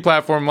ticketing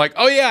platform, like,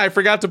 oh yeah, I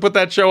forgot to put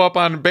that show up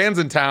on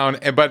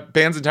Bandsintown, but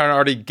Bandsintown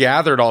already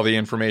gathered all the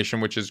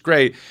information, which is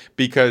great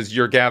because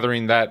you're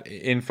gathering that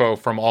info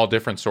from all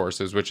different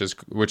sources, which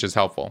is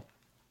helpful.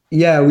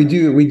 Yeah, we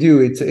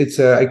do. It's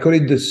I call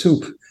it the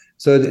soup.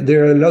 So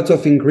there are lots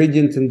of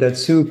ingredients in that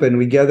soup, and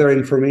we gather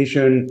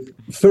information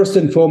first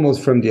and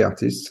foremost from the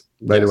artist,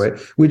 by the way,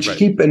 which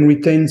keep and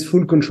retains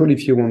full control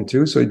if you want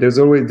to. So there's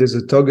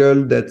a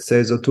toggle that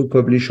says auto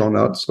publish or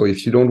not. So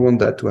if you don't want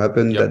that to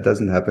happen, that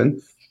doesn't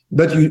happen.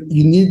 But you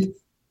need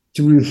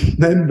to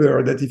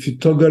remember that if you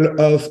toggle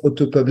off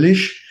auto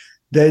publish,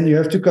 then you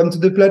have to come to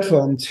the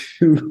platform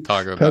to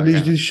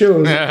publish these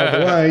shows.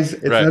 Otherwise,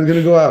 it's not going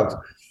to go out.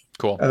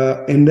 Cool.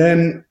 And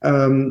then,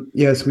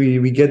 yes,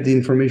 we get the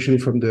information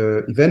from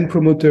the event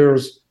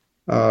promoters,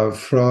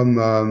 from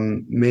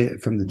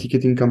the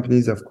ticketing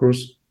companies, of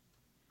course,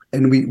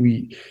 and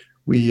we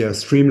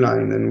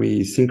streamline and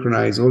we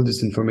synchronize all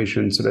this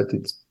information so that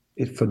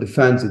for the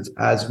fans it's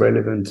as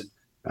relevant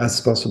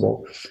as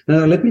possible.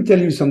 Now, let me tell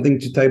you something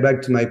to tie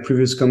back to my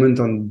previous comment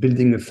on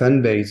building a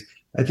fan base.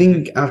 I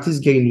think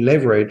artists gain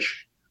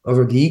leverage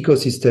over the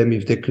ecosystem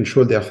if they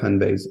control their fan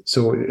base.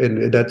 So,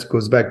 and that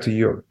goes back to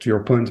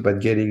your point about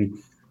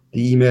getting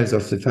the emails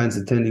of the fans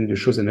attending the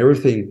shows and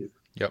everything.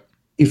 Yep.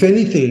 If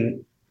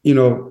anything,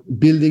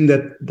 building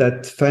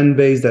that fan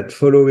base, that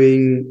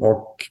following,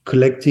 or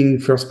collecting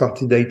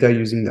first-party data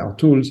using our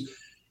tools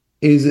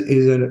is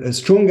a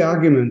strong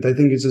argument. I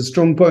think it's a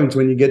strong point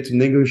when you get to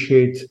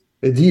negotiate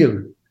a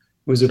deal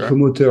with a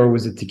promoter or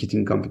with a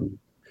ticketing company.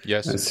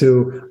 Yes.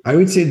 So I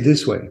would say it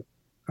this way.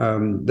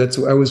 That's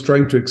I was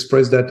trying to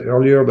express that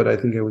earlier, but I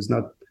think it was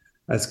not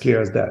as clear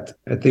as that.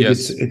 I think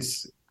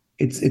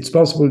it's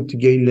possible to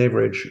gain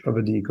leverage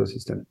over the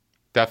ecosystem.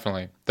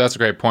 Definitely. That's a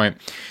great point.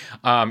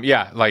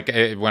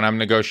 When I'm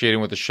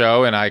negotiating with a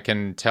show and I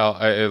can tell,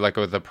 like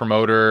with a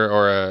promoter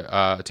or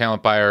a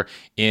talent buyer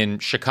in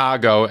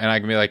Chicago, and I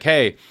can be like,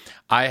 hey,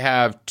 I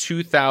have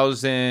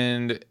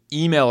 2,000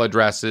 email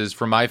addresses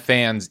for my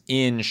fans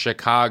in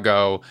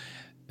Chicago.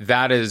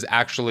 That is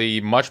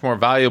actually much more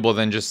valuable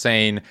than just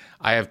saying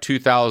I have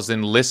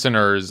 2,000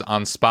 listeners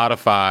on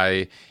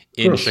Spotify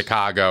in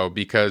Chicago,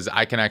 because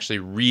I can actually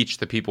reach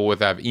the people with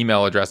that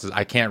email addresses.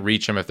 I can't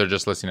reach them if they're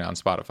just listening on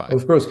Spotify.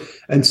 Of course.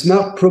 And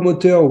smart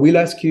promoter will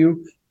ask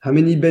you, how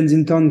many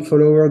Bandsintown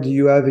followers do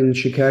you have in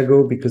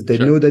Chicago? Because they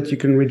know that you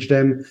can reach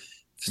them.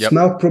 Yep.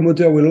 Smart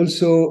promoter will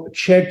also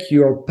check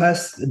your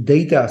past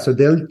data. So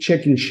they'll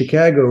check in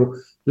Chicago,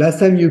 last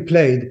time you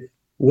played,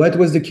 what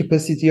was the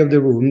capacity of the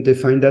room? They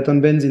find that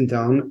on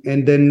Bandsintown.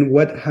 And then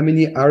how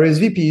many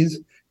RSVPs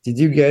did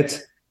you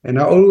get? And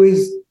I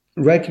always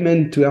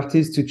recommend to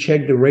artists to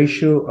check the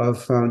ratio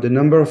of the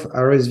number of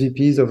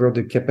RSVPs over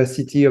the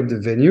capacity of the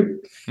venue,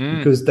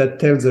 because that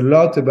tells a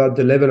lot about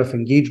the level of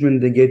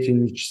engagement they get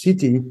in each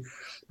city,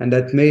 and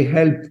that may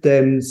help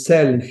them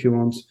sell, if you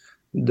want,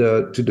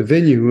 to the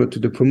venue, to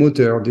the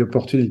promoter, the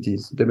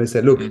opportunities. They may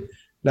say, look,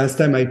 last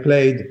time I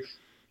played,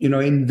 in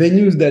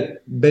venues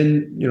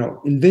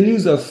in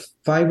venues of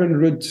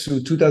 500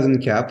 to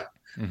 2,000 cap,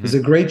 there's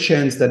a great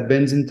chance that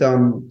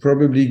Bandsintown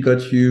probably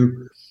got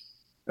you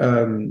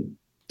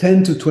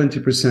 10 to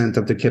 20%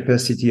 of the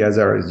capacity as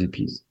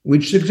RSVPs,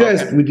 which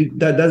suggests we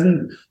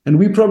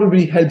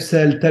probably help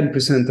sell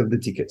 10% of the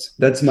tickets.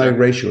 That's my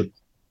ratio.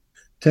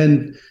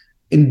 10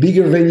 in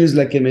bigger venues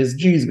like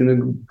MSG is going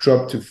to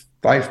drop to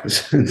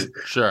 5%.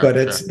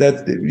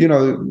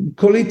 But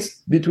call it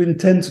between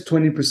 10 to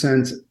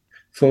 20%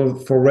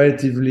 for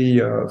relatively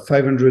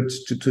 500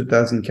 to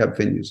 2,000 cap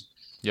venues.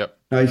 Yep.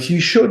 Now, if you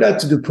show that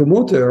to the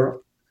promoter,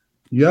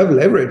 you have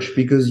leverage,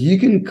 because you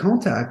can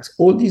contact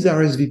all these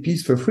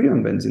RSVPs for free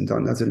on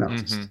Bandsintown as an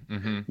artist.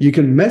 You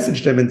can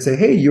message them and say,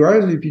 hey, you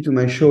RSVP to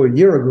my show a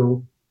year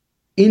ago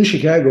in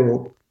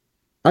Chicago.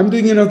 I'm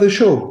doing another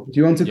show. Do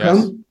you want to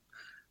come?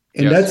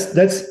 And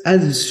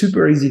that's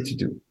super easy to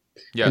do.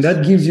 Yes. And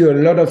that gives you a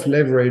lot of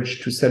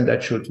leverage to sell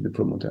that show to the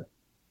promoter.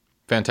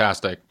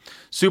 Fantastic.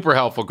 Super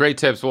helpful. Great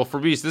tips. Well,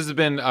 Fabrice, this has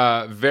been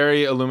a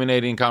very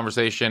illuminating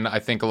conversation. I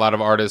think a lot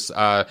of artists,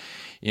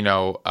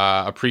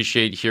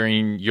 appreciate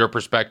hearing your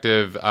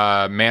perspective.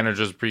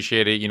 Managers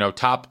appreciate it.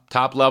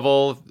 Top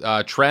level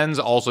trends,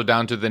 also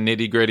down to the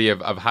nitty gritty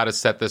of how to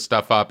set this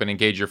stuff up and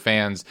engage your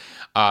fans,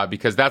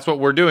 because that's what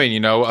we're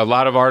doing. A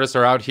lot of artists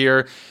are out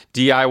here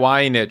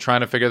DIYing it,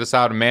 trying to figure this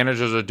out. And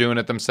managers are doing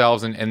it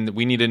themselves, and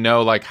we need to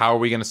know, like, how are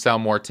we going to sell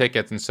more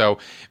tickets? And so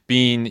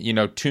being,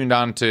 tuned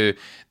on to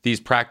these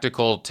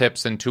practical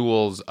tips and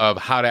tools of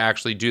how to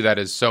actually do that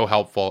is so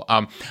helpful.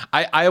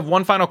 I have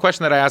one final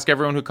question that I ask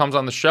everyone who comes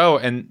on the show,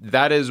 and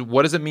that is,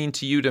 what does it mean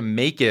to you to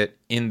make it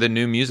in the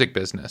new music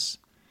business?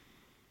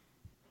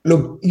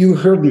 Look, you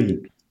heard me.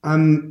 I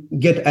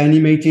get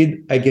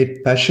animated, I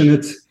get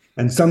passionate,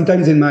 and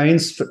sometimes in my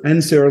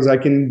answers I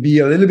can be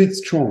a little bit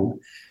strong.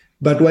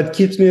 But what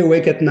keeps me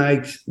awake at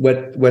night,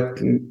 what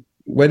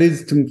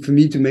is for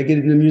me to make it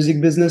in the music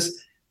business,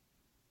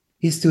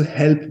 is to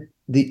help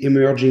the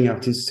emerging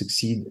artists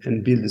succeed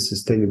and build a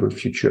sustainable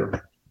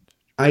future.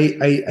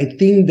 I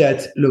think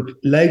that, look,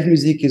 live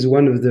music is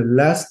one of the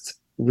last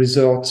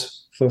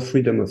resorts for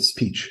freedom of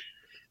speech.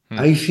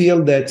 I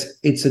feel that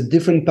it's a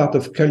different part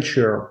of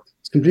culture.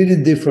 It's completely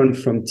different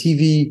from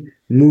TV,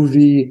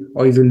 movie,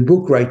 or even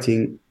book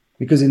writing,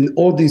 because in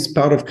all this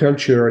part of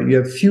culture, you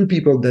have few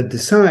people that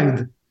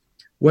decide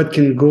what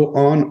can go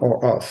on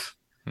or off.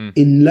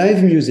 In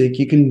live music,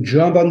 you can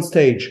jump on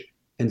stage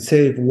and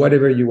say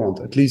whatever you want,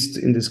 at least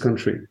in this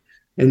country.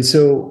 And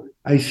so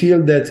I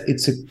feel that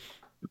it's a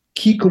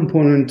key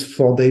component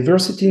for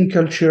diversity in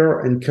culture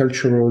and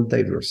cultural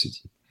diversity.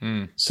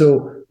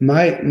 So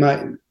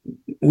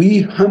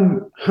we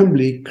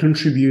humbly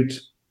contribute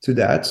to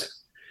that.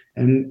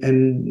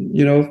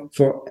 And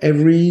for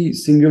every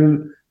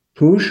single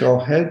push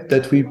or help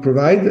that we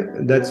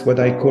provide, that's what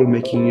I call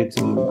making it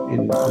in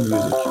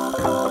music.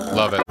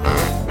 Love it.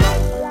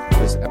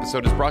 This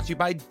episode is brought to you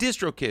by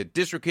DistroKid.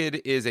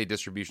 DistroKid is a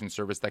distribution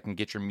service that can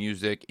get your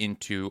music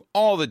into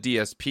all the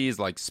DSPs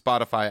like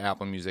Spotify,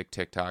 Apple Music,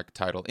 TikTok,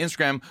 Tidal,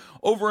 Instagram.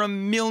 Over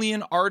 1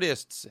 million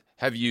artists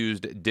have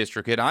used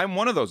DistroKid. I'm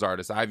one of those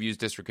artists. I've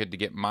used DistroKid to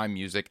get my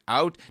music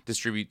out,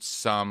 distribute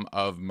some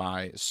of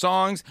my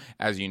songs.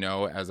 As you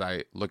know, as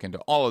I look into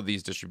all of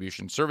these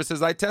distribution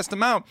services, I test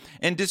them out.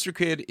 And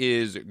DistroKid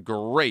is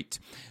great.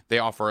 They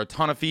offer a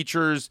ton of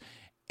features,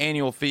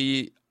 annual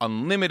fee,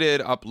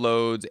 unlimited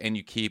uploads, and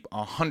you keep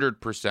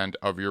 100%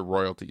 of your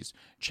royalties.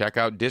 Check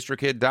out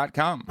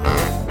distrokid.com.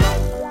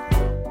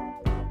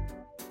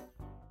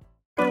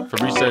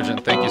 Fabrice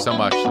Sergent, thank you so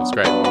much. That's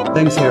great.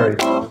 Thanks, Harry.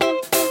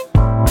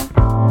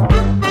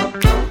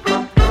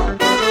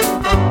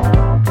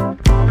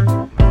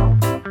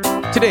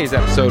 Today's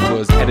episode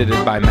was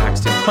edited by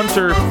Maxton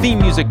Hunter, theme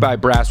music by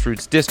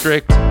Brassroots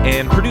District,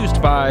 and produced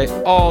by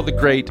all the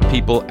great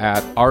people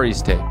at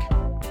Ari's Take.